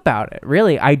didn't think about it.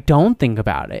 Really, I don't think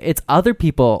about it. It's other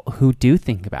people who do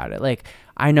think about it. Like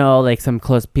I know, like some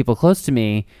people close to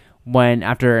me, when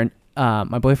after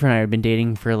my boyfriend and I had been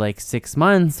dating for like 6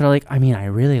 months, they're like, I mean, I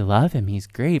really love him. He's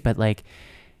great, but like,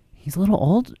 he's a little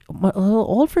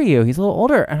old for you. He's a little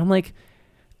older. And I'm like,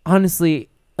 honestly,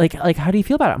 like how do you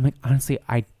feel about it? I'm like, honestly,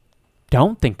 I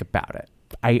don't think about it.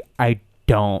 I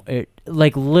don't.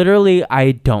 Like literally,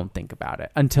 I don't think about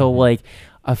it until like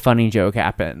a funny joke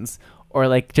happens. Or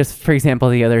like, just for example,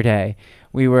 the other day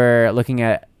we were looking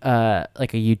at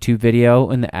like a YouTube video,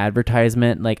 and the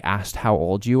advertisement like asked how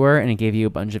old you were, and it gave you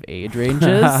a bunch of age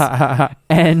ranges.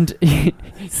 And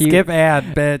skip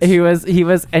ad, bitch. He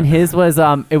was, and his was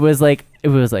it was like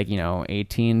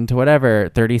 18 to whatever,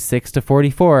 36 to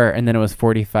 44, and then it was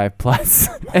 45 plus,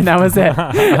 and that was it.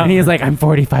 And he's like, I'm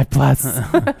 45 plus.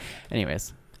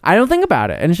 Anyways, I don't think about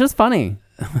it, and it's just funny.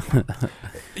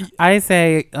 I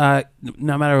say,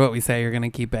 no matter what we say, you're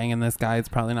gonna keep banging this guy. It's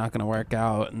probably not gonna work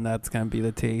out, and that's gonna be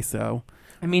the tea. So,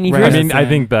 I mean, I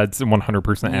think that's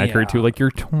 100% accurate too. Yeah. Like you're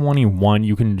 21,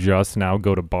 you can just now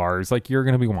go to bars. Like you're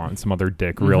gonna be wanting some other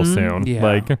dick real soon. Yeah.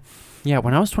 Like, yeah,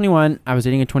 when I was 21, I was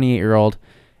dating a 28-year-old,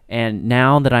 and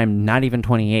now that I'm not even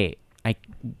 28, I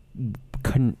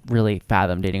couldn't really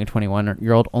fathom dating a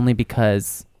 21-year-old only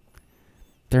because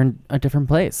they're in a different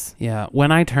place. yeah,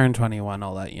 when I turn 21,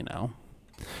 I'll let you know.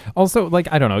 also, like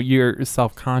I don't know, you're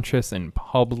self-conscious in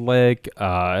public.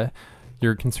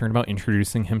 You're concerned about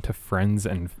introducing him to friends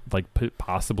and like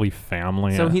possibly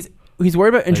family. So he's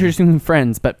worried about introducing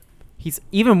friends, but he's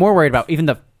even more worried about even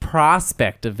the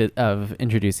prospect of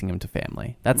introducing him to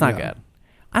family. That's not good.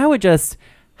 I would just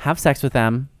have sex with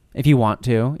them if you want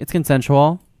to. It's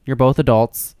consensual. You're both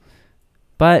adults.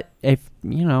 But if,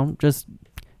 just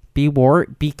be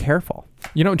careful.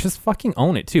 Just fucking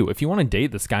own it too. If you want to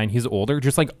date this guy and he's older,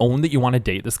 just like own that you want to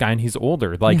date this guy and he's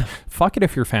older. Like fuck it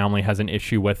if your family has an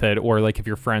issue with it, or like if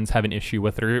your friends have an issue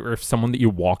with it, or if someone that you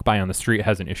walk by on the street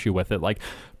has an issue with it. Like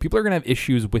people are gonna have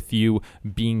issues with you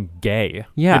being gay.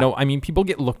 Yeah. I mean, people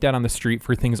get looked at on the street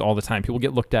for things all the time. People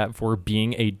get looked at for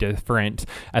being a different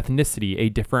ethnicity, a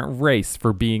different race,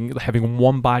 for having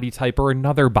one body type or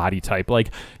another body type. Like,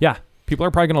 yeah. People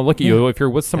are probably going to look at you. If you're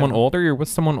with someone older, you're with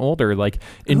someone older. Like,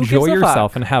 enjoy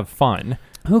yourself and have fun.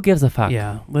 Who gives a fuck?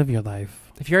 Yeah, live your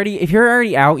life. If you're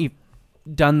already out, you've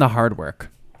done the hard work.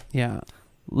 Yeah.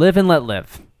 Live and let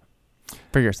live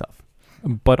for yourself.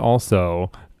 But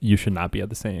also, you should not be at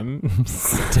the same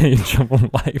stage of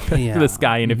life as this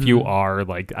guy. And if you are,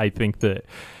 like, I think that's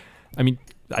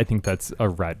a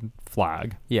red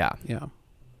flag. Yeah. Yeah.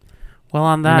 Well,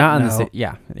 on that note,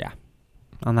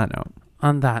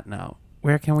 On that note,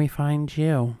 where can we find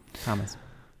you, Thomas?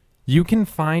 You can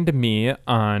find me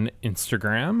on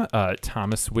Instagram,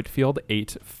 Thomas Whitfield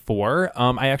 84.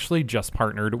 I actually just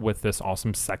partnered with this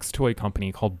awesome sex toy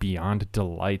company called Beyond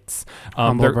Delights.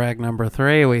 Humble brag number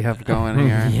 3 we have going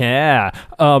here. Yeah.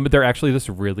 They're actually this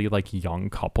really like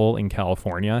young couple in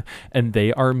California, and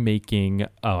they are making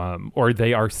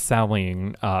they are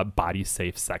selling body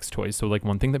safe sex toys. So like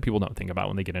one thing that people don't think about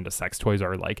when they get into sex toys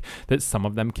are like that some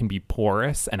of them can be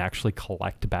porous and actually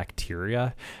collect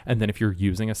bacteria. And then if you're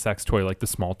using a sex toy like the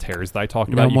small tears that I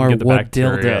talked about, you can get the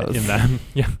bacteria in them.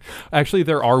 Yeah, actually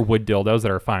there are wood dildos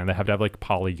that are fine. They have to have like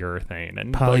polyurethane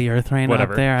and polyurethane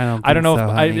whatever. Out there. I don't know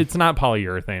so, if it's not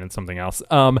polyurethane, it's something else.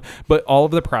 But all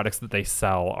of the products that they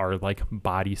sell are like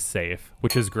body safe,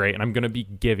 which is great. And I'm gonna be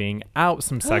giving out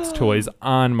some sex toys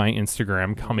on my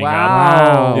Instagram coming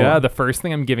up. Yeah, the first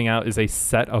thing I'm giving out is a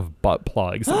set of butt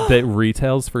plugs that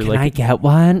retails for Can I get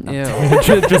one?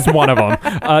 just one of them,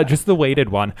 just the weighted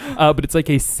one. But it's like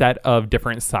a set of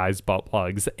different size butt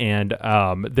plugs, and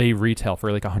they retail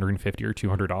for like $150 or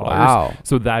 $200. Wow.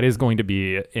 So that is going to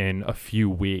be in a few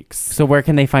weeks. So where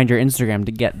can they find your Instagram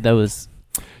to get those?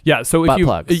 Yeah, so butt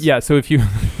plugs. so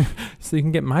you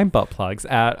can get my butt plugs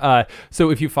at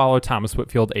so if you follow Thomas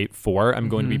Whitfield 84, I'm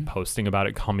going to be posting about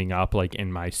it coming up like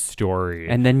in my story.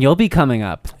 And then you'll be coming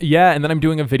up. Yeah, and then I'm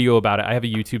doing a video about it. I have a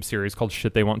YouTube series called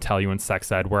Shit They Won't Tell You in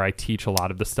Sex Ed, where I teach a lot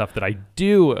of the stuff that I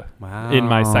do in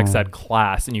my sex ed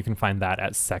class, and you can find that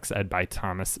at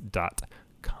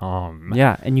sexedbythomas.com.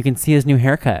 Yeah, and you can see his new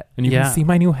haircut. And you can see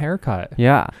my new haircut.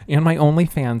 Yeah. And my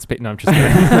OnlyFans page. No, I'm just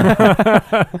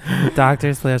kidding.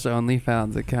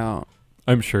 Doctor/OnlyFans account.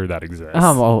 I'm sure that exists.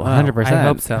 Oh, 100%. I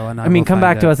hope so. And I mean, will come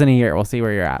back find to it. us in a year. We'll see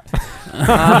where you're at.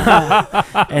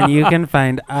 And you can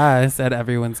find us at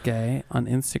Everyone's Gay on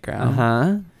Instagram.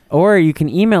 Uh-huh. Or you can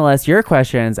email us your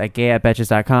questions at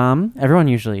gay@betches.com. Everyone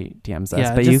usually DMs us,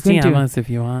 Yeah, but just you can DM us if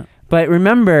you want. But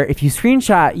remember, if you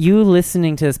screenshot you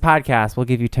listening to this podcast, we'll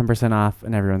give you 10% off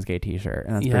an Everyone's Gay t-shirt.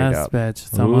 And that's pretty Yes, dope. bitch.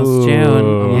 It's almost June.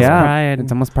 Almost Yeah. Pride.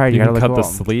 It's almost Pride. You You, can gotta cut look the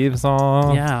cool. sleeves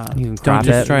off. Yeah. You can Don't crop it.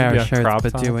 destroy our Yeah, shirts, crop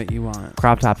but top. do what you want.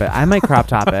 Crop top it. I might crop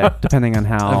top it, depending on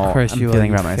how Of course I'm you will,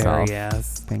 feeling you about myself. fairy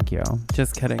ass. Thank you.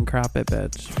 Just kidding. Crop it,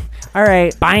 bitch. All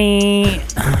right. Bye.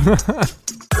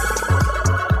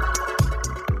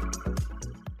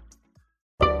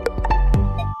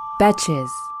 Betches.